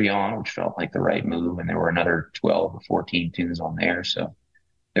Patreon, which felt like the right move. And there were another 12 or 14 tunes on there. So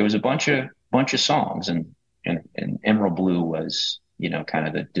there was a bunch of songs, and Emerald Blue was, kind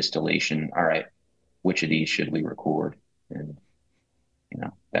of the distillation. All right, which of these should we record? And,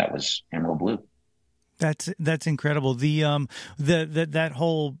 that was Emerald Blue. That's incredible. That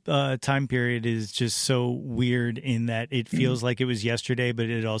whole time period is just so weird in that it feels like it was yesterday, but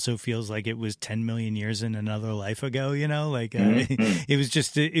it also feels like it was 10 million years in another life ago. It was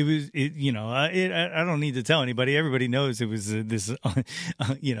just I don't need to tell anybody. Everybody knows it was this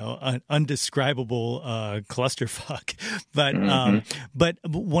undescribable clusterfuck. But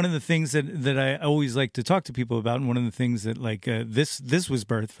one of the things that I always like to talk to people about, and one of the things that this was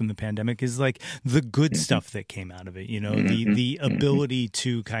birthed from the pandemic, is like the good stuff that came out of it, the ability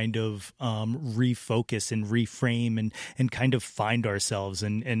to kind of refocus and reframe and kind of find ourselves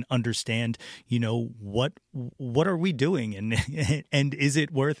and understand, what are we doing and is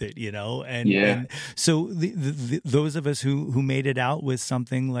it worth it, and so those of us who made it out with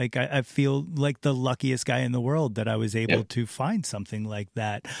something like, I feel like the luckiest guy in the world that I was able to find something like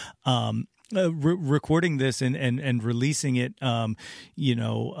that. Recording this and releasing it, was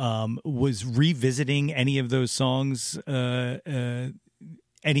revisiting any of those songs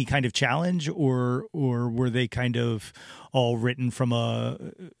any kind of challenge, or were they kind of all written from a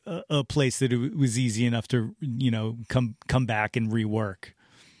place that it was easy enough to come back and rework,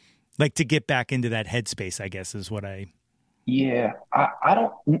 like to get back into that headspace, I guess is what I. Yeah, I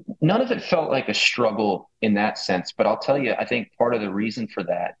don't. None of it felt like a struggle in that sense, but I'll tell you, I think part of the reason for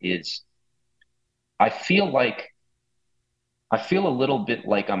that is, I feel a little bit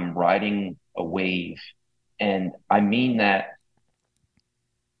like I'm riding a wave. And I mean that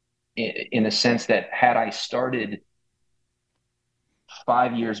in a sense that had I started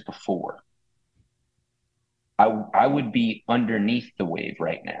 5 years before, I would be underneath the wave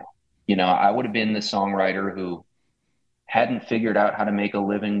right now. I would have been the songwriter who hadn't figured out how to make a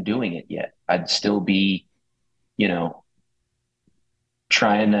living doing it yet. I'd still be,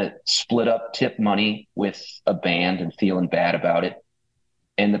 trying to split up tip money with a band and feeling bad about it.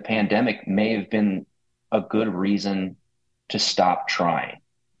 And the pandemic may have been a good reason to stop trying,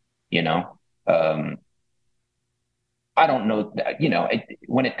 I don't know that,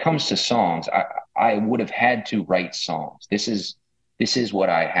 when it comes to songs, I would have had to write songs. This is what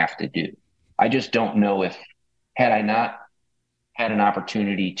I have to do. I just don't know if, had I not had an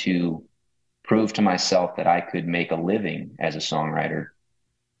opportunity to prove to myself that I could make a living as a songwriter,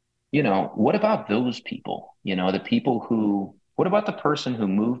 what about those people? What about the person who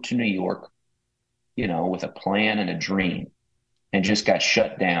moved to New York, with a plan and a dream and just got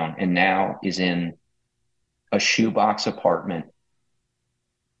shut down and now is in a shoebox apartment,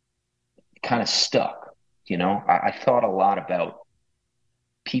 kind of stuck? I thought a lot about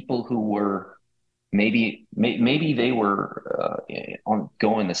people who were maybe they were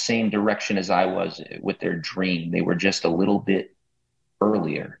going the same direction as I was with their dream. They were just a little bit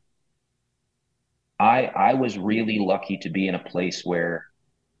earlier. I was really lucky to be in a place where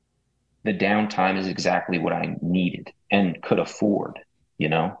the downtime is exactly what I needed and could afford,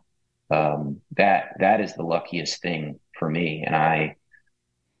 That is the luckiest thing for me. And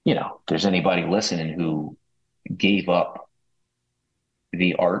if there's anybody listening who gave up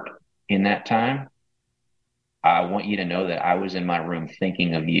the art in that time, I want you to know that I was in my room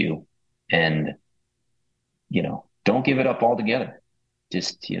thinking of you, and, don't give it up altogether.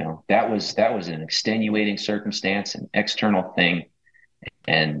 Just, that was an extenuating circumstance, an external thing.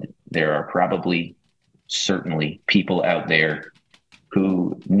 And there are probably certainly people out there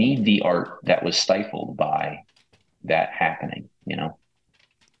who need the art that was stifled by that happening.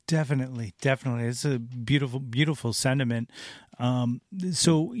 Definitely, definitely. It's a beautiful, beautiful sentiment.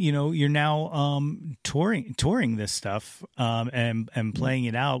 So you're now touring this stuff and playing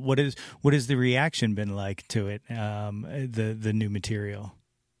it out. What has the reaction been like to it? The new material.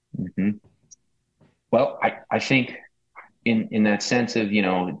 Mm-hmm. Well, I think in that sense of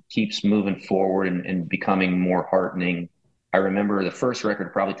it keeps moving forward and becoming more heartening. I remember the first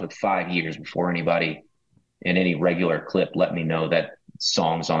record probably took 5 years before anybody in any regular clip let me know that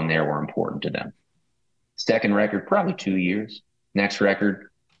songs on there were important to them. Second record, probably 2 years. Next record,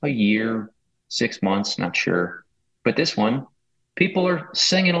 a year, 6 months, not sure. But this one, people are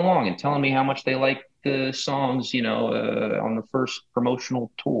singing along and telling me how much they like the songs, on the first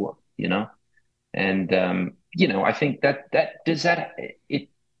promotional tour. And, I think it,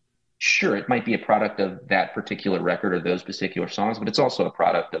 sure, it might be a product of that particular record or those particular songs, but it's also a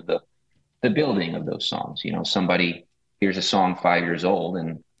product of the building of those songs. Somebody hears a song 5 years old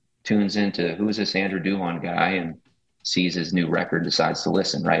and tunes into, who is this Andrew Duhon guy, and sees his new record, decides to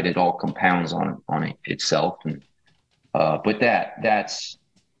listen, right? It all compounds on itself. And but that's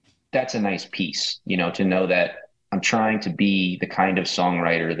a nice piece, to know that I'm trying to be the kind of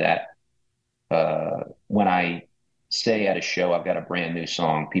songwriter that when I say at a show I've got a brand new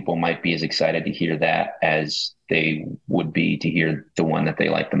song, people might be as excited to hear that as they would be to hear the one that they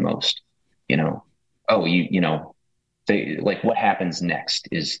like the most. Oh, they like, what happens next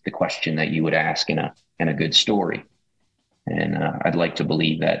is the question that you would ask in a good story. And I'd like to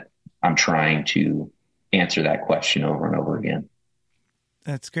believe that I'm trying to answer that question over and over again.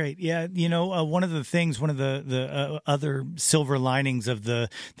 That's great. Yeah. One of the other silver linings of the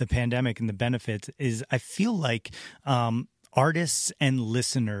pandemic and the benefits is I feel like artists and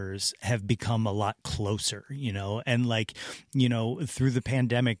listeners have become a lot closer, and through the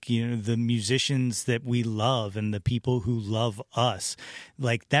pandemic, the musicians that we love and the people who love us,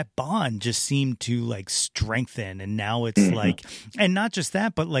 like that bond just seemed to strengthen. And now it's and not just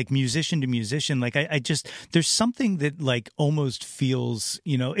that, but musician to musician, I just, there's something that almost feels,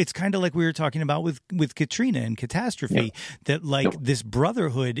 it's kind of like we were talking about with Katrina and Catastrophe, that this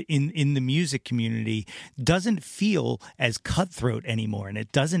brotherhood in the music community doesn't feel as cutthroat anymore. And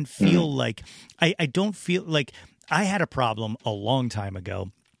it doesn't feel like, I don't feel like, I had a problem a long time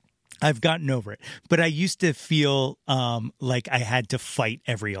ago. I've gotten over it, but I used to feel like I had to fight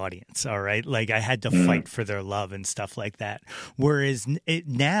every audience. All right, I had to fight for their love and stuff like that. Whereas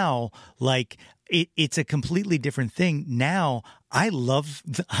now, it's a completely different thing. Now I love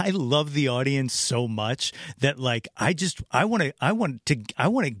the audience so much that I want to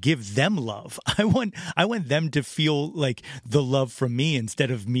give them love. I want them to feel the love from me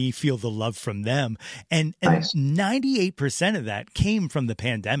instead of me feel the love from them. And Nice. 98% of that came from the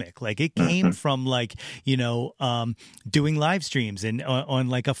pandemic. It came from doing live streams and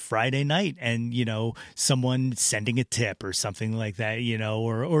on a Friday night, and someone sending a tip or something like that,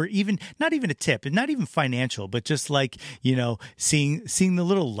 or even not even a tip, not even financial, but just seeing the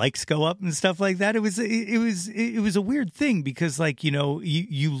little likes go up and stuff like that. It was a weird thing because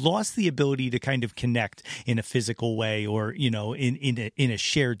you lost the ability to kind of connect in a physical way or in a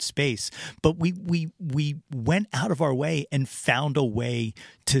shared space, but we went out of our way and found a way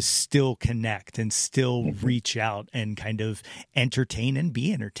to still connect and still reach out and kind of entertain and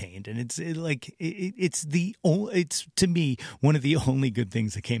be entertained. And it's to me one of the only good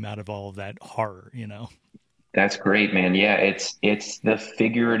things that came out of all of that horror. That's great, man. Yeah, it's the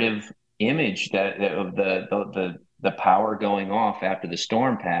figurative image that of the power going off after the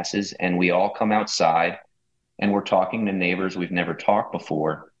storm passes, and we all come outside and we're talking to neighbors we've never talked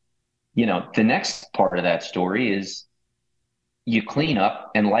before. The next part of that story is you clean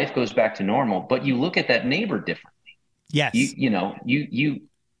up and life goes back to normal, but you look at that neighbor differently. Yes. You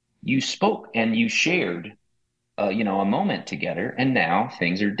spoke and you shared a moment together, and now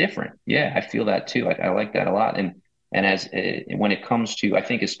things are different. Yeah, I feel that too. I like that a lot. And as when it comes to, I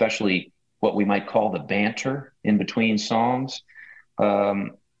think especially what we might call the banter in between songs,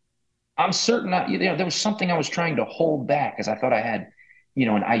 I'm certain that there was something I was trying to hold back, because I thought I had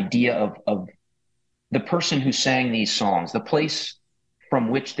an idea of the person who sang these songs, the place from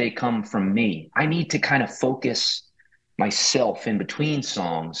which they come from me. I need to kind of focus myself in between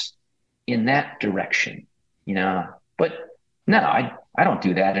songs in that direction, you know. But no, I don't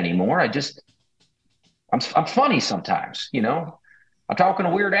do that anymore. I'm funny sometimes, you know. I'm talking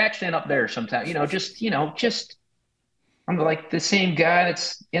a weird accent up there sometimes, just I'm like the same guy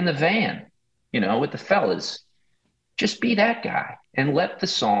that's in the van, with the fellas. Just be that guy and let the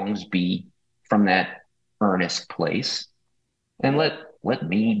songs be from that earnest place, and let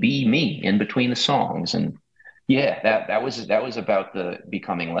me be me in between the songs. And yeah, that was about the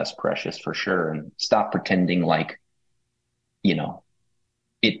becoming less precious for sure, and stop pretending like, you know,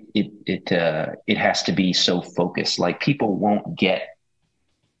 it has to be so focused. Like people won't get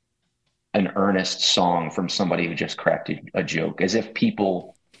an earnest song from somebody who just cracked a joke, as if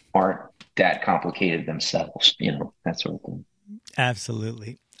people aren't that complicated themselves, that sort of thing.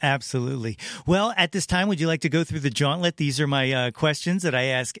 Absolutely. Absolutely. Well, at this time, would you like to go through the jauntlet? These are my questions that I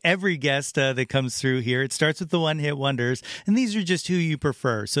ask every guest that comes through here. It starts with the one-hit wonders, and these are just who you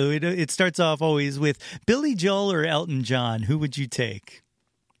prefer. So it starts off always with Billy Joel or Elton John. Who would you take?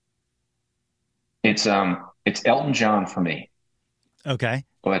 It's Elton John for me. Okay.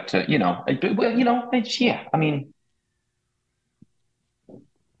 But yeah. I mean,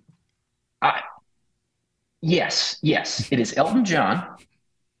 yes, it is Elton John.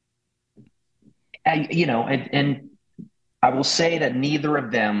 And I will say that neither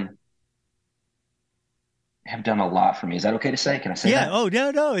of them have done a lot for me. Is that okay to say? Can I say that? Yeah. Oh,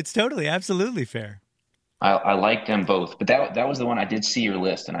 no, it's totally, absolutely fair. I like them both, but that was the one. I did see your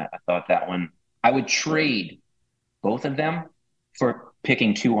list, and I thought that one I would trade both of them for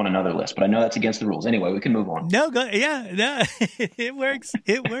picking two on another list, but I know that's against the rules. Anyway, we can move on. No, it works.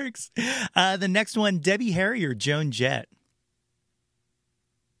 It works. The next one, Debbie Harry or Joan Jett?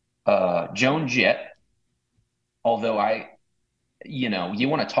 Joan Jett, although you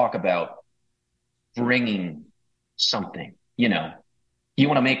want to talk about bringing something, you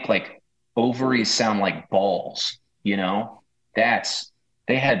want to make like ovaries sound like balls, they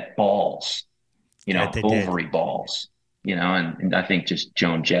had balls, ovary balls, and I think just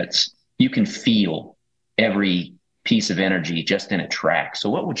Joan Jett's, you can feel every piece of energy just in a track. So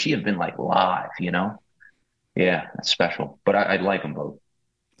what would she have been like live, Yeah, that's special, but I like them both.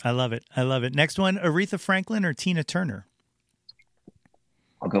 I love it. Next one, Aretha Franklin or Tina Turner?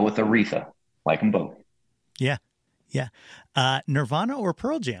 I'll go with Aretha. Like them both. Yeah. Nirvana or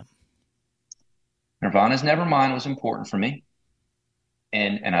Pearl Jam? Nirvana's Nevermind was important for me.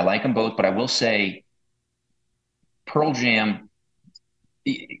 And I like them both, but I will say Pearl Jam,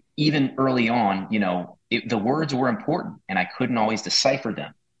 even early on, the words were important and I couldn't always decipher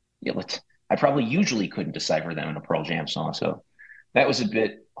them. I probably usually couldn't decipher them in a Pearl Jam song. So that was a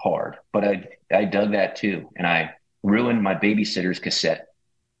bit hard, but I dug that too. And I ruined my babysitter's cassette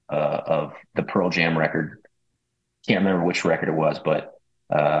of the Pearl Jam record. Can't remember which record it was, but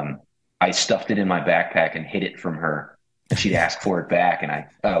I stuffed it in my backpack and hid it from her. And she'd ask for it back. And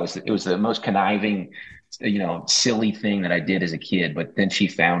it was the most conniving, silly thing that I did as a kid. But then she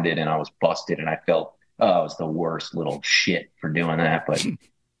found it and I was busted and I felt, it was the worst little shit for doing that. But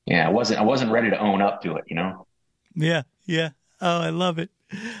yeah, I wasn't ready to own up to it, Yeah. Oh, I love it.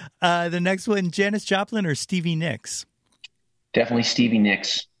 The next one, Janis Joplin or Stevie Nicks? Definitely Stevie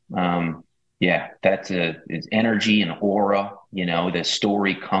Nicks. Yeah, that's it's energy and aura. The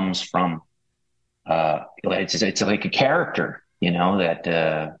story comes from it's like a character.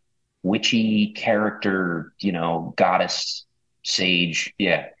 That witchy character. Goddess, sage.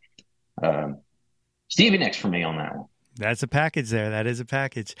 Yeah, Stevie Nicks for me on that one. That's a package there. That is a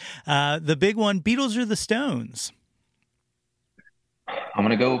package. The big one, Beatles or the Stones? I'm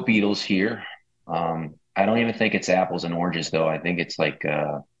going to go Beatles here. I don't even think it's apples and oranges, though. I think it's like,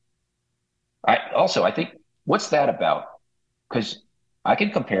 I think, what's that about? Because I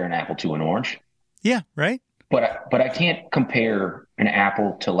can compare an apple to an orange. Yeah, right. But I can't compare an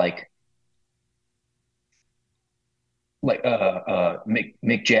apple to like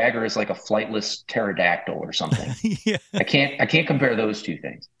Mick Jagger is like a flightless pterodactyl or something. Yeah. I can't compare those two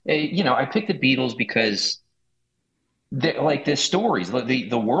things. I picked the Beatles because like the stories,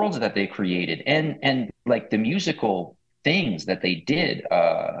 the worlds that they created, and like the musical things that they did,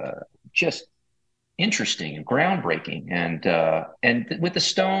 just interesting and groundbreaking. And with the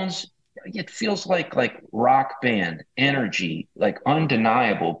Stones, it feels like rock band energy, like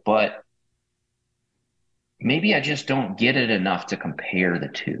undeniable. But maybe I just don't get it enough to compare the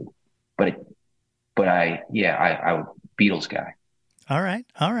two. But I Beatles guy. All right.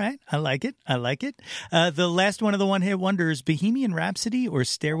 I like it. The last one of the one-hit wonders, Bohemian Rhapsody or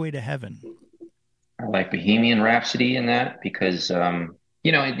Stairway to Heaven? I like Bohemian Rhapsody in that because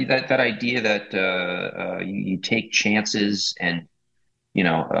that idea that you take chances, and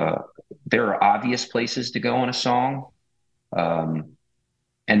there are obvious places to go in a song, um,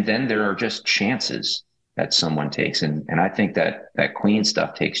 and then there are just chances that someone takes, and I think that Queen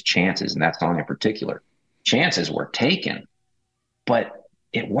stuff takes chances, and that song in particular, chances were taken, but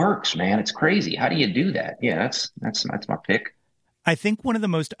it works, man. It's crazy. How do you do that? Yeah, that's my pick. I think one of the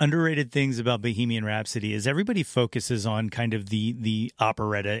most underrated things about Bohemian Rhapsody is everybody focuses on kind of the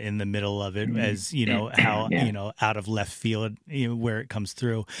operetta in the middle of it, as how Yeah. out of left field, where it comes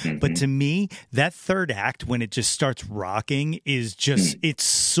through. But Hmm. to me, that third act, when it just starts rocking, is just it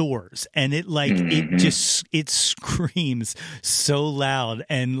soars, and Hmm. it screams so loud.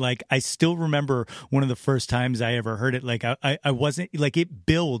 And like, I still remember one of the first times I ever heard it. Like, I wasn't like, it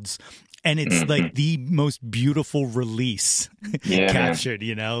builds. And it's like Hmm. the most beautiful release Yeah, man. captured,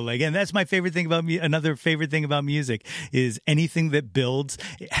 and that's my favorite thing about me. Another favorite thing about music is anything that builds,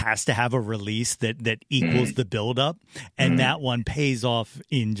 it has to have a release that equals Hmm. the build up. And Hmm. that one pays off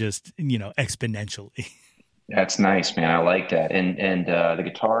in just, exponentially. That's nice, man. I like that. And the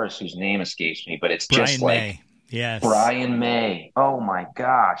guitarist whose name escapes me, but it's just Brian like May. Yes. Brian May. Oh my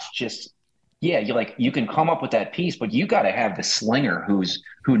gosh, just yeah, you can come up with that piece, but you got to have the slinger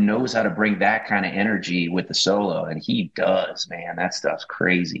who knows how to bring that kind of energy with the solo, and he does, man. That stuff's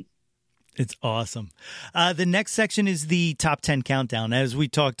crazy. It's awesome. The next section is the top 10 countdown. As we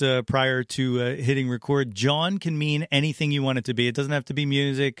talked prior to hitting record, John can mean anything you want it to be. It doesn't have to be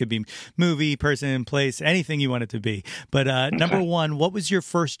music. It could be movie, person, place, anything you want it to be. But number Okay. one, what was your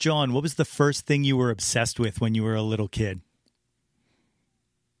first John? What was the first thing you were obsessed with when you were a little kid?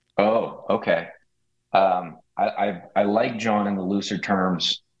 Oh, okay. I like John in the looser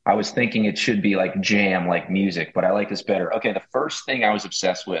terms. I was thinking it should be like jam, like music, but I like this better. Okay, the first thing I was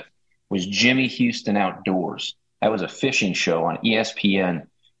obsessed with was Jimmy Houston Outdoors. That was a fishing show on ESPN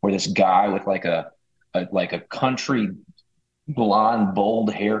where this guy with like a country blonde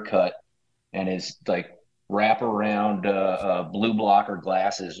bold haircut and his like wraparound blue blocker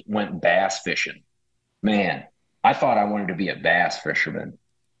glasses went bass fishing. Man, I thought I wanted to be a bass fisherman.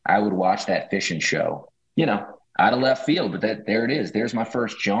 I would watch that fishing show, out of left field, but there it is. There's my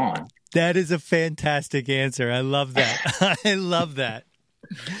first John. That is a fantastic answer. I love that. I love that.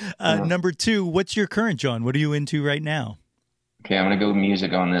 Uh, Number two, what's your current John? What are you into right now? okay, I'm going to go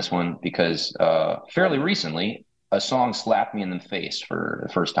music on this one because fairly recently, a song slapped me in the face for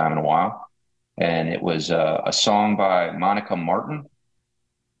the first time in a while. And it was a song by Monica Martin,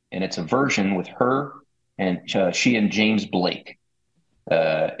 and it's a version with her and she and James Blake.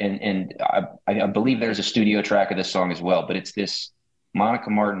 And I believe there's a studio track of this song as well, but it's this Monica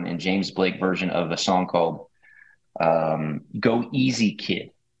Martin and James Blake version of a song called "Go Easy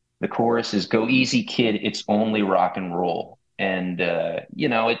Kid." The chorus is "Go easy, kid. It's only rock and roll." And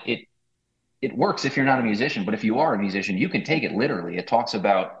it works if you're not a musician, but if you are a musician, you can take it literally. It talks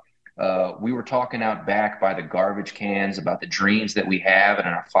about we were talking out back by the garbage cans about the dreams that we have and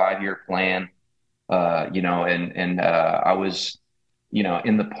our 5-year plan. And I was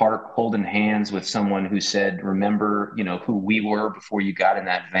in the park holding hands with someone who said, remember, who we were before you got in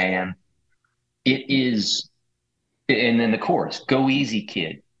that van. It is, and then the chorus, go easy,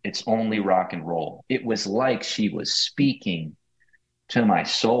 kid. It's only rock and roll. It was like she was speaking to my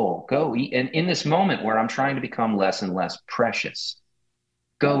soul. And in this moment where I'm trying to become less and less precious,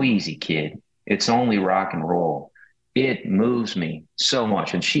 go easy, kid. It's only rock and roll. It moves me so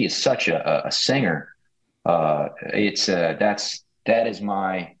much. And she is such a singer. That is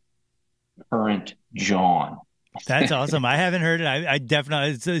my current John. That's awesome. I haven't heard it. I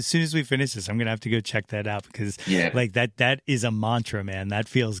definitely, as soon as we finish this, I'm going to have to go check that out because Yeah, like that is a mantra, man. That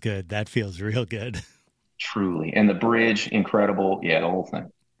feels good. That feels real good. truly. And the bridge, incredible. Yeah, the whole thing.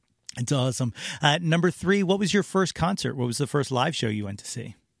 It's awesome. Number three, what was your first concert? What was the first live show you went to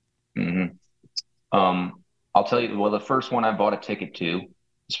see? Hmm. I'll tell you, well, the first one I bought a ticket to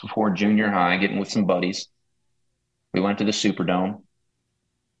was before junior high, getting with some buddies. We went to the Superdome.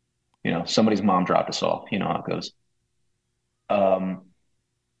 Somebody's mom dropped us off. You know how it goes. Um,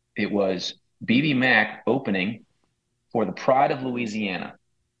 it was BB Mac opening for the Pride of Louisiana,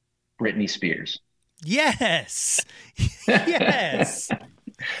 Britney Spears. Yes. Yes.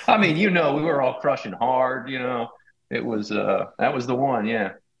 I mean, we were all crushing hard. It was that was the one,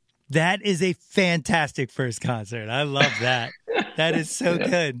 yeah. That is a fantastic first concert. I love that. That is so Yeah.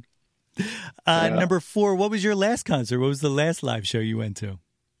 good. Yeah. Number four, what was your last concert? What was the last live show you went to?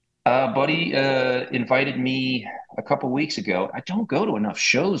 Buddy invited me a couple weeks ago. I don't go to enough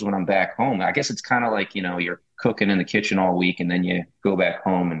shows when I'm back home. I guess it's kind of like, you're cooking in the kitchen all week and then you go back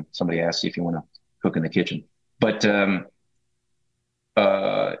home and somebody asks you if you want to cook in the kitchen. But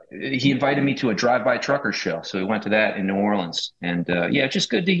he invited me to a drive-by trucker show, so we went to that in New Orleans, and yeah, just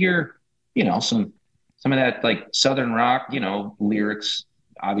good to hear, some of that like Southern rock, lyrics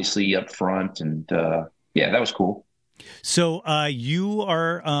obviously up front, and yeah, that was cool. So you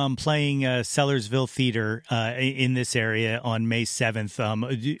are playing Sellersville Theater in this area on May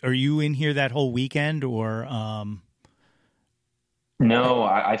 7th. Are you in here that whole weekend or? No,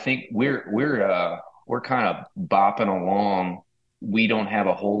 I think we're kind of bopping along. We don't have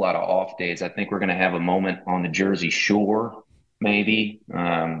a whole lot of off days. I think we're going to have a moment on the Jersey Shore, maybe,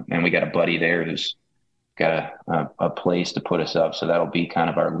 and we got a buddy there who's got a place to put us up, so that'll be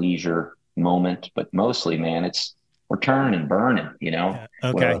kind of our leisure moment. But mostly, man, we're turning and burning. Yeah,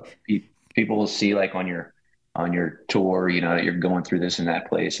 okay. Well, people will see like on your tour, that you're going through this and that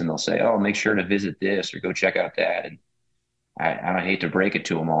place, and they'll say, "Oh, make sure to visit this or go check out that." And I don't hate to break it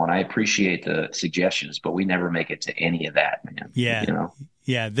to them all, and I appreciate the suggestions, but we never make it to any of that, man. Yeah.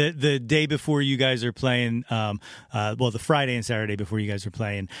 Yeah, the day before you guys are playing, well, the Friday and Saturday before you guys are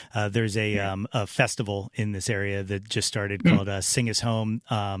playing, there's a festival in this area that just started called Sing Us Home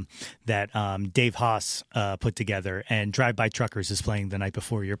that Dave Haas put together, and Drive By Truckers is playing the night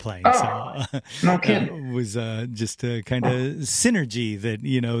before you're playing. Oh, So no kidding. it was just a kind of synergy that,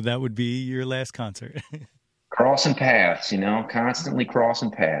 that would be your last concert. Crossing paths, constantly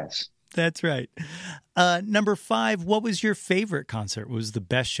crossing paths. That's right. Number 5, what was your favorite concert? What was the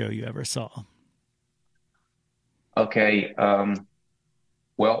best show you ever saw? Okay.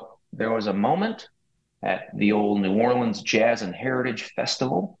 Well, there was a moment at the old New Orleans Jazz and Heritage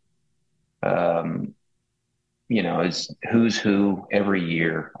Festival. It's who's who every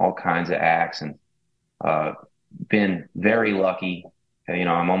year, all kinds of acts, and been very lucky.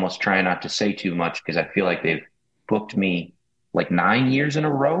 I'm almost trying not to say too much because I feel like they've booked me like 9 years in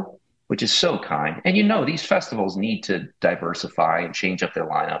a row, which is so kind. And these festivals need to diversify and change up their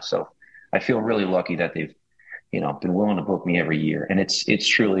lineup. So I feel really lucky that they've, been willing to book me every year. And it's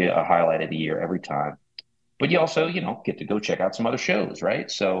truly a highlight of the year every time. But you also, get to go check out some other shows, right?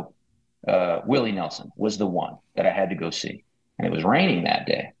 So Willie Nelson was the one that I had to go see. And it was raining that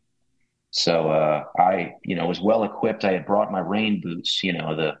day. So I, was well equipped. I had brought my rain boots,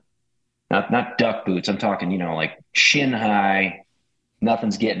 the not duck boots. I'm talking, like shin high.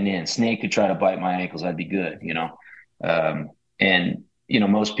 Nothing's getting in. Snake could try to bite my ankles. I'd be good, And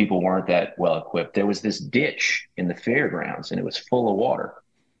most people weren't that well equipped. There was this ditch in the fairgrounds, and it was full of water,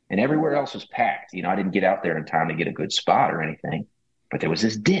 and everywhere else was packed. I didn't get out there in time to get a good spot or anything, but there was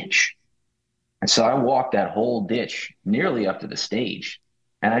this ditch, and so I walked that whole ditch nearly up to the stage.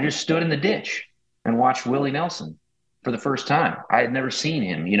 And I just stood in the ditch and watched Willie Nelson for the first time. I had never seen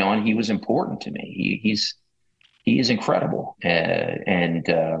him, and he was important to me. He is incredible. And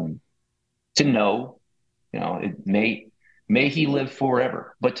to know, it may he live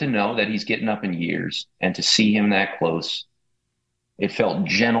forever, but to know that he's getting up in years and to see him that close, it felt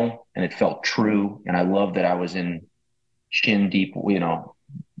gentle and it felt true. And I love that I was in shin deep,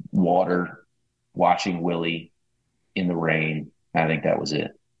 water watching Willie in the rain. I think that was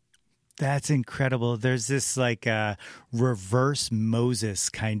it. That's incredible. There's this like reverse Moses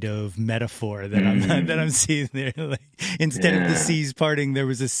kind of metaphor that I'm seeing there. Like, instead of the seas parting, there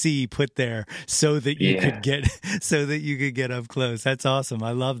was a sea put there so that you could get up close. That's awesome.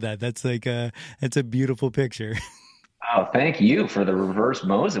 I love that. That's it's a beautiful picture. Oh, thank you for the reverse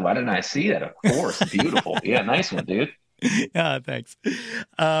Moses. Why didn't I see that? Of course, beautiful. Yeah, nice one, dude. Yeah, thanks.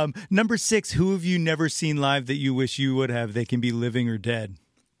 Number 6, who have you never seen live that you wish you would have? They can be living or dead.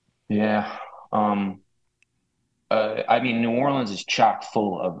 Yeah. I mean, New Orleans is chock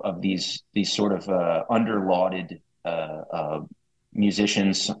full of these sort of underlauded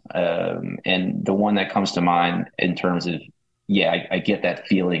musicians. And the one that comes to mind in terms of, I get that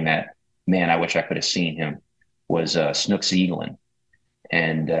feeling that, man, I wish I could have seen him, was Snooks Eaglin.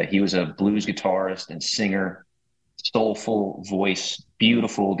 And he was a blues guitarist and singer, soulful voice,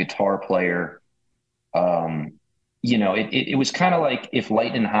 beautiful guitar player. It was kind of like if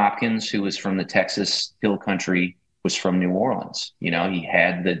Lightnin' Hopkins, who was from the Texas Hill Country, was from New Orleans. He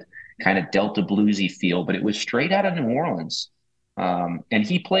had the kind of Delta bluesy feel, but it was straight out of New Orleans. And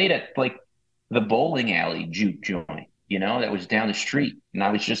he played at like the bowling alley juke joint, that was down the street. And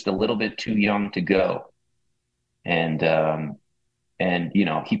I was just a little bit too young to go. And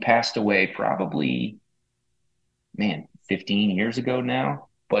he passed away probably, 15 years ago now.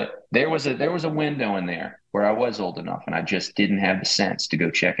 But there was a window in there where I was old enough, and I just didn't have the sense to go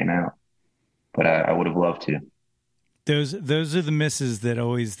check him out. But I would have loved to. Those are the misses that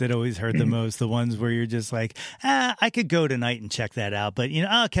always hurt the most. The ones where you're just like, I could go tonight and check that out, but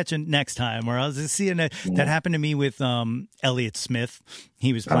I'll catch it next time. Or I'll just see it. That happened to me with Elliott Smith.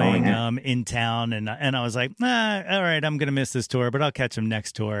 He was playing in town, and I was like, all right, I'm gonna miss this tour, but I'll catch him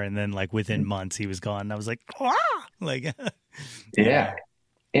next tour. And then like within months, he was gone. And I was like, like, yeah.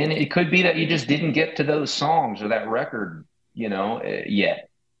 And it could be that you just didn't get to those songs or that record, yet.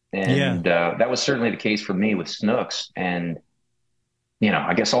 And that was certainly the case for me with Snooks. And,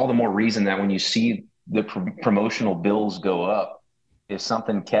 I guess all the more reason that when you see the promotional bills go up, if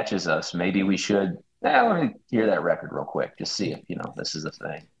something catches us, maybe we should, let me hear that record real quick, just see if, this is a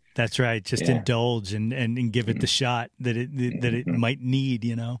thing. That's right. Just indulge and give it the shot that it might need,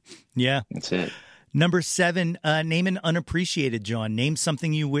 Yeah. That's it. Number 7, name an unappreciated, John. Name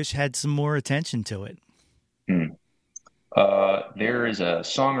something you wish had some more attention to it. There is a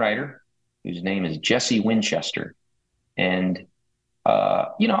songwriter whose name is Jesse Winchester. And,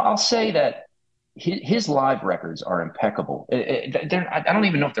 I'll say that his live records are impeccable. I don't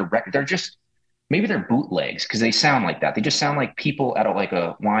even know if they're records. They're just, maybe they're bootlegs because they sound like that. They just sound like people at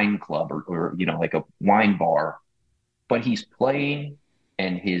a wine club or like a wine bar. But he's playing,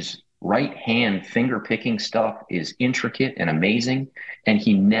 and his right hand finger picking stuff is intricate and amazing, and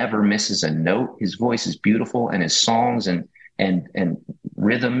he never misses a note. His voice is beautiful, and his songs and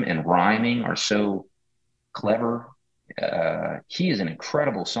rhythm and rhyming are so clever. He is an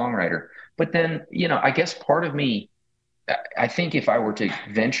incredible songwriter. But then, I guess part of me, I think if I were to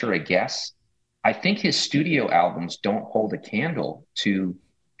venture a guess, I think his studio albums don't hold a candle to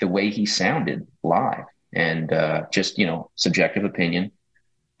the way he sounded live. And just, subjective opinion.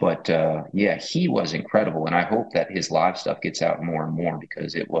 But he was incredible, and I hope that his live stuff gets out more and more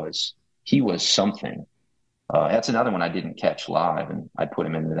because he was something. That's another one I didn't catch live, and I'd put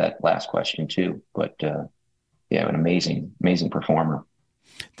him into that last question too. But an amazing performer.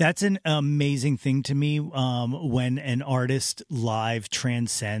 That's an amazing thing to me when an artist live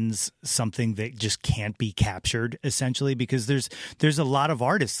transcends something that just can't be captured, essentially, because there's a lot of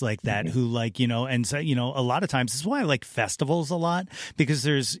artists like that who and so, a lot of times this is why I like festivals a lot, because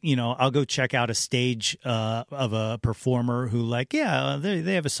there's, I'll go check out a stage of a performer who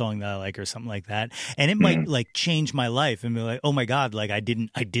they have a song that I like or something like that. And it might change my life and be like, oh my God, I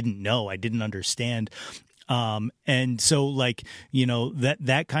didn't know, I didn't understand. And so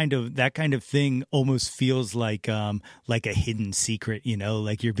that kind of thing almost feels like a hidden secret,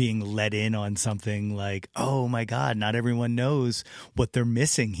 like you're being let in on something like, oh my God, not everyone knows what they're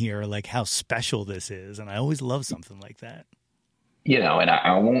missing here, like how special this is. And I always love something like that. And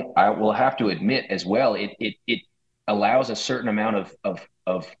I will have to admit as well, it allows a certain amount of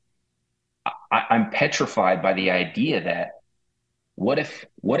I'm petrified by the idea that, what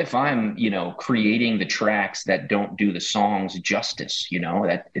if I'm, creating the tracks that don't do the songs justice,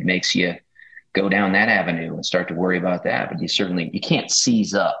 that it makes you go down that avenue and start to worry about that. But you can't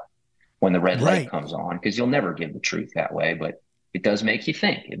seize up when the red light comes on, because you'll never give the truth that way. But it does make you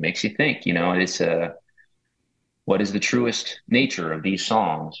think. It makes you think, it's what is the truest nature of these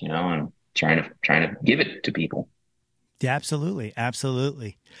songs, and trying to give it to people. Yeah, absolutely.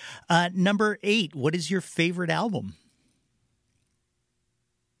 Absolutely. Number 8, what is your favorite album?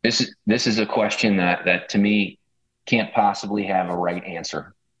 This is a question that to me can't possibly have a right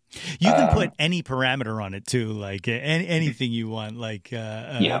answer. You can put any parameter on it too, like anything you want.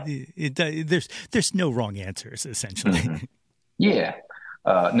 There's no wrong answers essentially. Mm-hmm. Yeah,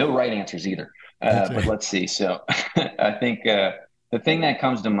 no right answers either. But let's see. So I think the thing that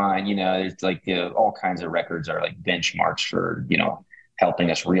comes to mind, there's all kinds of records are like benchmarks for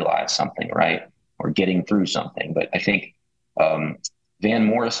helping us realize something, right, or getting through something. But I think Van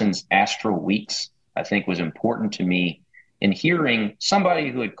Morrison's Astral Weeks, I think, was important to me in hearing somebody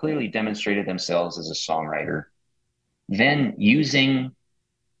who had clearly demonstrated themselves as a songwriter, then using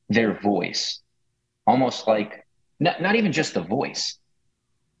their voice, almost like not even just the voice,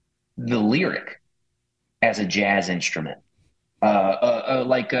 the lyric as a jazz instrument, like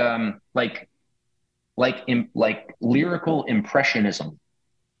lyrical impressionism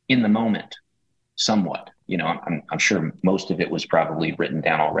in the moment, somewhat. I'm sure most of it was probably written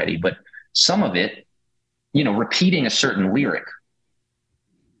down already, but some of it, repeating a certain lyric,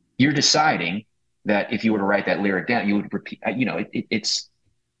 you're deciding that if you were to write that lyric down, you would repeat,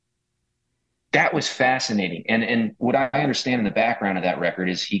 that was fascinating. And what I understand in the background of that record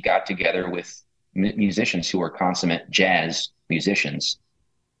is he got together with musicians who are consummate jazz musicians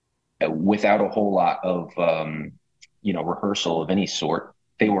without a whole lot of, rehearsal of any sort.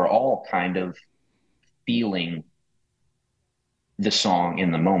 They were all kind of feeling the song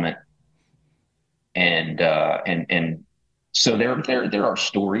in the moment. and so there are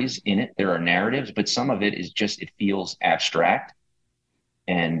stories in it, there are narratives, but some of it is just, it feels abstract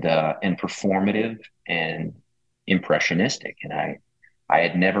and performative and impressionistic. And I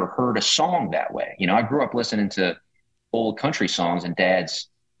had never heard a song that way. I grew up listening to old country songs in Dad's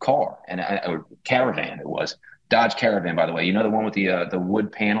car or Caravan. It was Dodge Caravan, by the way. The one with the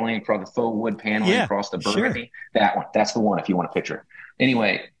wood paneling across the faux wood paneling Yeah, across the sure. burgundy. That one. That's the one. If you want to picture it.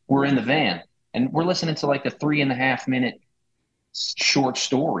 Anyway, we're in the van and we're listening to like the 3.5 minute short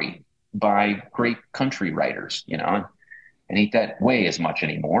story by great country writers. And ain't that way as much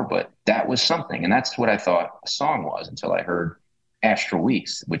anymore, but that was something. And that's what I thought a song was until I heard Astral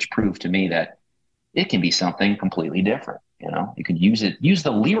Weeks, which proved to me that it can be something completely different. You could use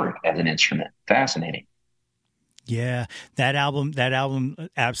the lyric as an instrument. Fascinating. Yeah, that album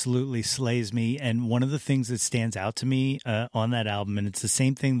absolutely slays me. And one of the things that stands out to me on that album, and it's the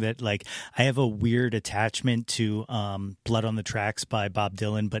same thing that like I have a weird attachment to Blood on the Tracks by Bob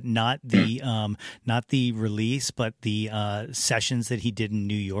Dylan, but not the release, but the sessions that he did in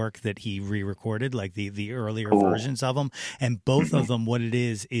New York that he re-recorded, like the earlier versions of them. And both of them, what it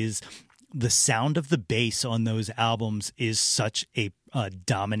is the sound of the bass on those albums is such a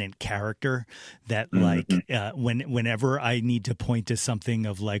dominant character that like whenever I need to point to something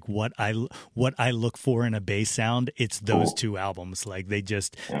of like what I look for in a bass sound, it's those two albums. Like they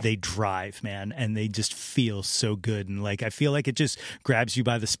drive, man, and they just feel so good. And like I feel like it just grabs you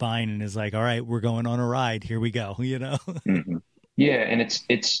by the spine and is like, all right, we're going on a ride. Here we go. Mm-hmm. Yeah, and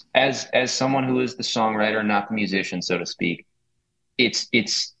it's as someone who is the songwriter, not the musician, so to speak.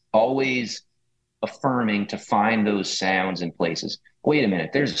 It's always affirming to find those sounds in places. Wait a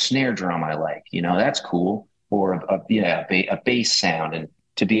minute, there's a snare drum I like. That's cool. Or a bass sound, and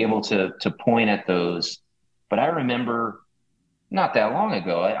to be able to point at those. But I remember not that long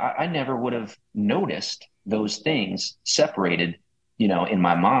ago, I never would have noticed those things separated, in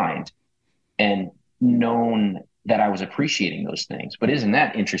my mind, and known that I was appreciating those things. But isn't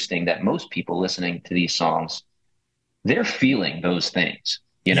that interesting that most people listening to these songs, they're feeling those things?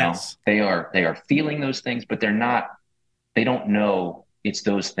 Yes. They are feeling those things, but they don't know it's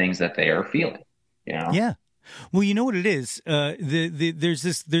those things that they are feeling. Yeah. Well, you know what it is. There's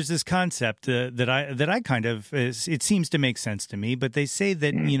this concept that I kind of it seems to make sense to me. But they say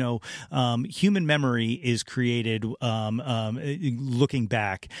that human memory is created looking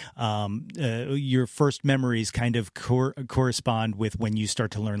back. Your first memories kind of correspond with when you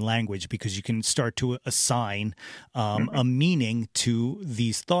start to learn language, because you can start to assign a meaning to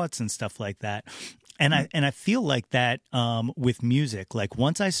these thoughts and stuff like that. And I feel like that with music. Like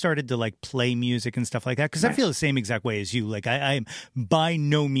once I started to like play music and stuff like that, because I feel the same exact way as you. Like I am by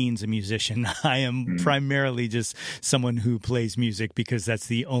no means a musician. I am primarily just someone who plays music because that's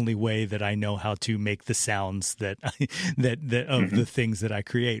the only way that I know how to make the sounds that the things that I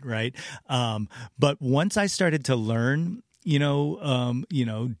create. Right. But once I started to learn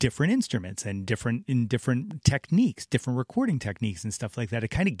different instruments and different techniques, different recording techniques and stuff like that, it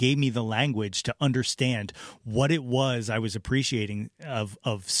kind of gave me the language to understand what it was I was appreciating of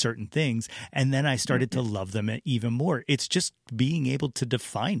certain things. And then I started to love them even more. It's just being able to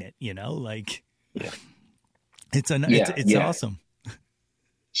define it, it's awesome.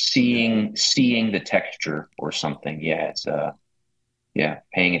 Seeing the texture or something. Yeah. It's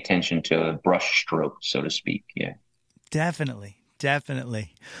paying attention to a brush stroke, so to speak. Yeah. Definitely.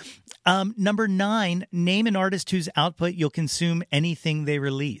 Number 9, name an artist whose output you'll consume anything they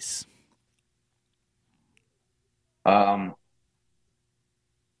release. I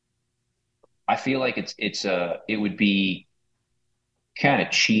feel like it would be kind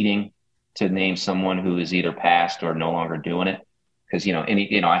of cheating to name someone who is either past or no longer doing it, because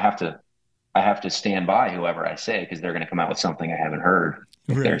I have to stand by whoever I say, because they're going to come out with something I haven't heard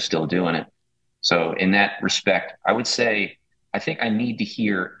if they're still doing it. So in that respect, I would say I think I need to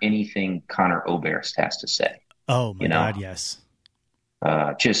hear anything Connor Oberst has to say. Oh my God, yes.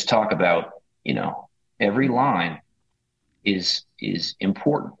 Just talk about, every line is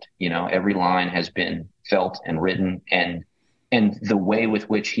important. Every line has been felt and written, and the way with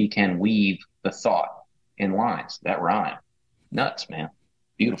which he can weave the thought in lines that rhyme. Nuts, man.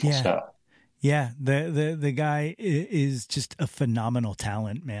 Beautiful stuff. Yeah, the guy is just a phenomenal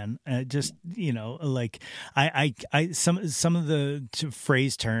talent, man. Like some of the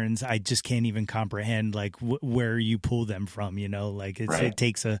phrase turns I just can't even comprehend, like where you pull them from. Like it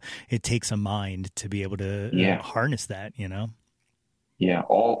takes a mind to be able to harness that. Yeah,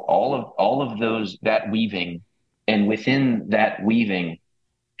 all of those, that weaving, and within that weaving,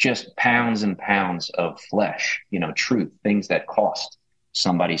 just pounds and pounds of flesh. Truth, things that cost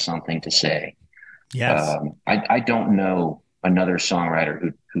somebody something to say. Yes. I don't know another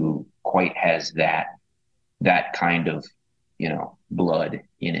songwriter who quite has that kind of, blood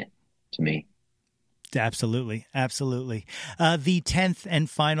in it to me. Absolutely. Absolutely. The 10th and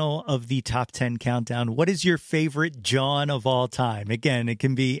final of the top 10 countdown. What is your favorite John of all time? Again, it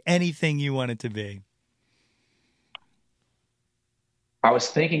can be anything you want it to be. I was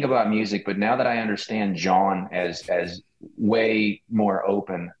thinking about music, but now that I understand John as way more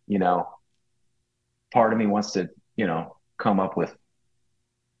open, part of me wants to, come up with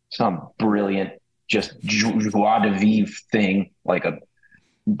some brilliant, just joie de vivre thing, like a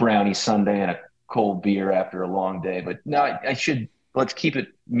brownie sundae and a cold beer after a long day. But no, let's keep it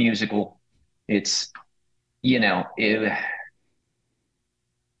musical. It's,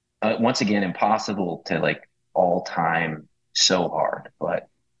 once again, impossible to like all time so hard, but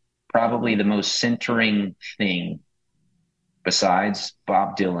probably the most centering thing besides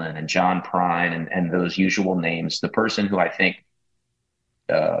Bob Dylan and John Prine and those usual names, the person who I think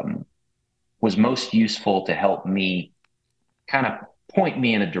was most useful to help me kind of point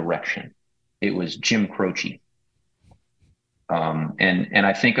me in a direction. It was Jim Croce. And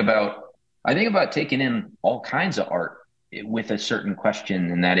I think about taking in all kinds of art with a certain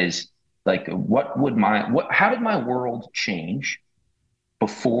question, and that is like, how did my world change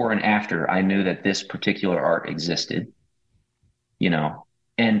before and after I knew that this particular art existed?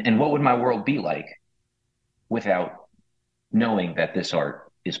 And what would my world be like without knowing that this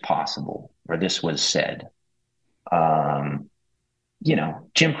art is possible or this was said?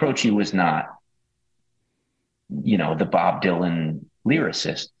 Jim Croce was not, the Bob Dylan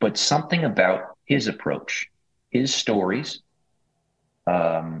lyricist, but something about his approach, his stories,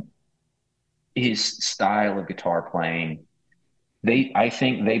 his style of guitar playing, I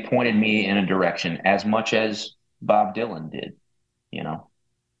think they pointed me in a direction as much as Bob Dylan did,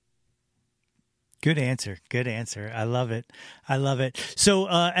 Good answer. Good answer. I love it. I love it. So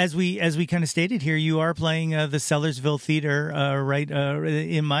as we kind of stated here, you are playing the Sellersville Theater right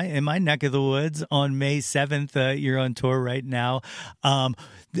in my neck of the woods on May 7th. You're on tour right now.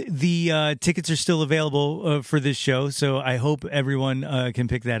 The tickets are still available for this show, so I hope everyone can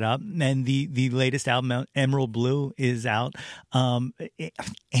pick that up. And the latest album, Emerald Blue, is out.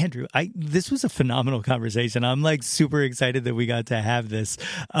 Andrew, this was a phenomenal conversation. I'm like super excited that we got to have this.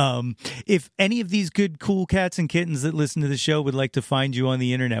 If any of these good, cool cats and kittens that listen to the show would like to find you on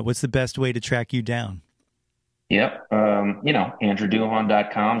the internet, what's the best way to track you down? Yep.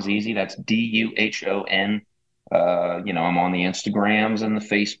 AndrewDuhon.com is easy. That's Duhon. I'm on the Instagrams and the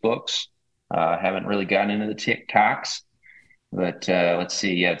Facebooks. Haven't really gotten into the TikToks, but let's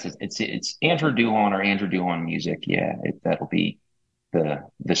see. Yeah, it's Andrew Duhon or Andrew Duhon Music. Yeah, that'll be the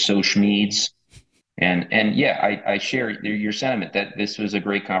social meds. And yeah, I share your sentiment that this was a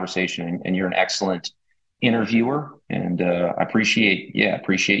great conversation, and you're an excellent interviewer, and I appreciate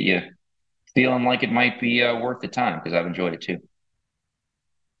you feeling like it might be worth the time, because I've enjoyed it too.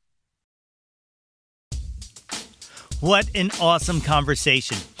 What an awesome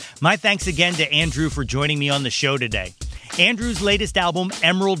conversation. My thanks again to Andrew for joining me on the show today. Andrew's latest album,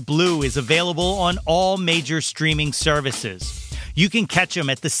 Emerald Blue, is available on all major streaming services. You can catch him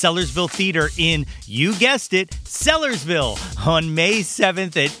at the Sellersville Theater in, you guessed it, Sellersville on May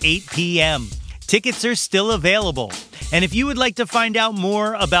 7th at 8 p.m. Tickets are still available. And if you would like to find out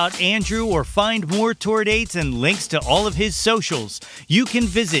more about Andrew or find more tour dates and links to all of his socials, you can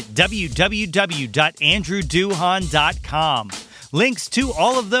visit www.andrewduhon.com. Links to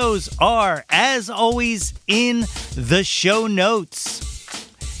all of those are, as always, in the show notes.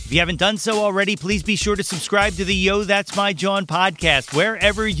 If you haven't done so already, please be sure to subscribe to the Yo, That's My John podcast,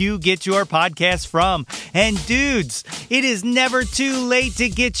 wherever you get your podcasts from. And dudes, it is never too late to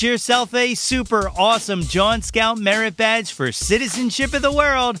get yourself a super awesome John Scout Merit Badge for Citizenship of the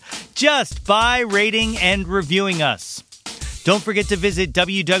World just by rating and reviewing us. Don't forget to visit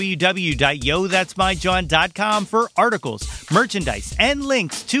www.yothat'smyjohn.com for articles, merchandise, and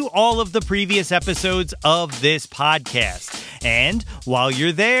links to all of the previous episodes of this podcast. And while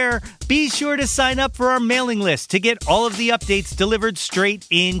you're there, be sure to sign up for our mailing list to get all of the updates delivered straight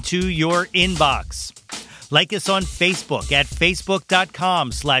into your inbox. Like us on Facebook at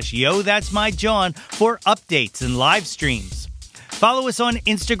facebook.com/YoThat'sMyJohn for updates and live streams. Follow us on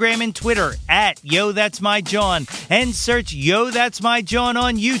Instagram and Twitter at Yo That's My John, and search Yo That's My John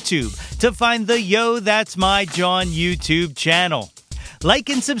on YouTube to find the Yo That's My John YouTube channel. Like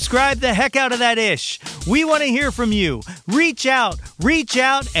and subscribe the heck out of that ish. We want to hear from you. Reach out,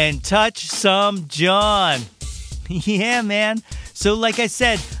 and touch some John. Yeah, man. So like I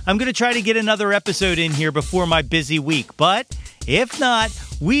said, I'm going to try to get another episode in here before my busy week, but If not,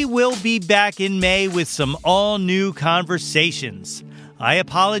 we will be back in May with some all-new conversations. I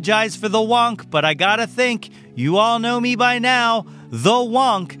apologize for the wonk, but I gotta think, you all know me by now. The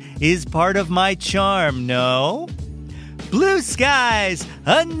wonk is part of my charm, no? Blue skies!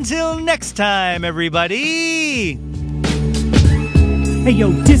 Until next time, everybody! Hey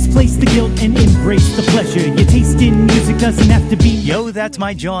yo, displace the guilt and embrace the pleasure. Your taste in music doesn't have to be. Yo, That's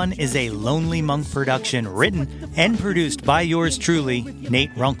My John is a Lonely Monk production, written and produced by yours truly,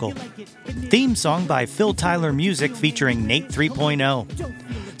 Nate Runkle. Theme song by Phil Tyler Music featuring Nate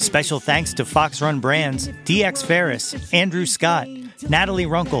 3.0. Special thanks to Fox Run Brands, DX Ferris, Andrew Scott, Natalie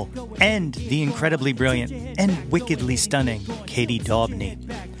Runkle, and the incredibly brilliant and wickedly stunning Katie Daubney.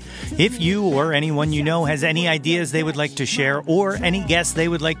 If you or anyone you know has any ideas they would like to share or any guests they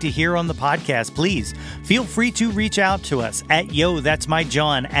would like to hear on the podcast, please feel free to reach out to us at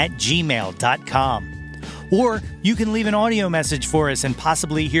yothat'smyjohn@gmail.com. Or you can leave an audio message for us and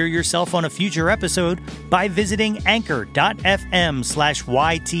possibly hear yourself on a future episode by visiting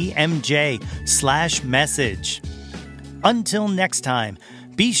anchor.fm/ytmj/message. Until next time,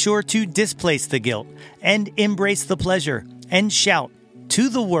 be sure to displace the guilt and embrace the pleasure and shout to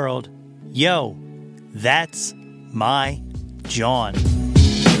the world, yo, that's my John.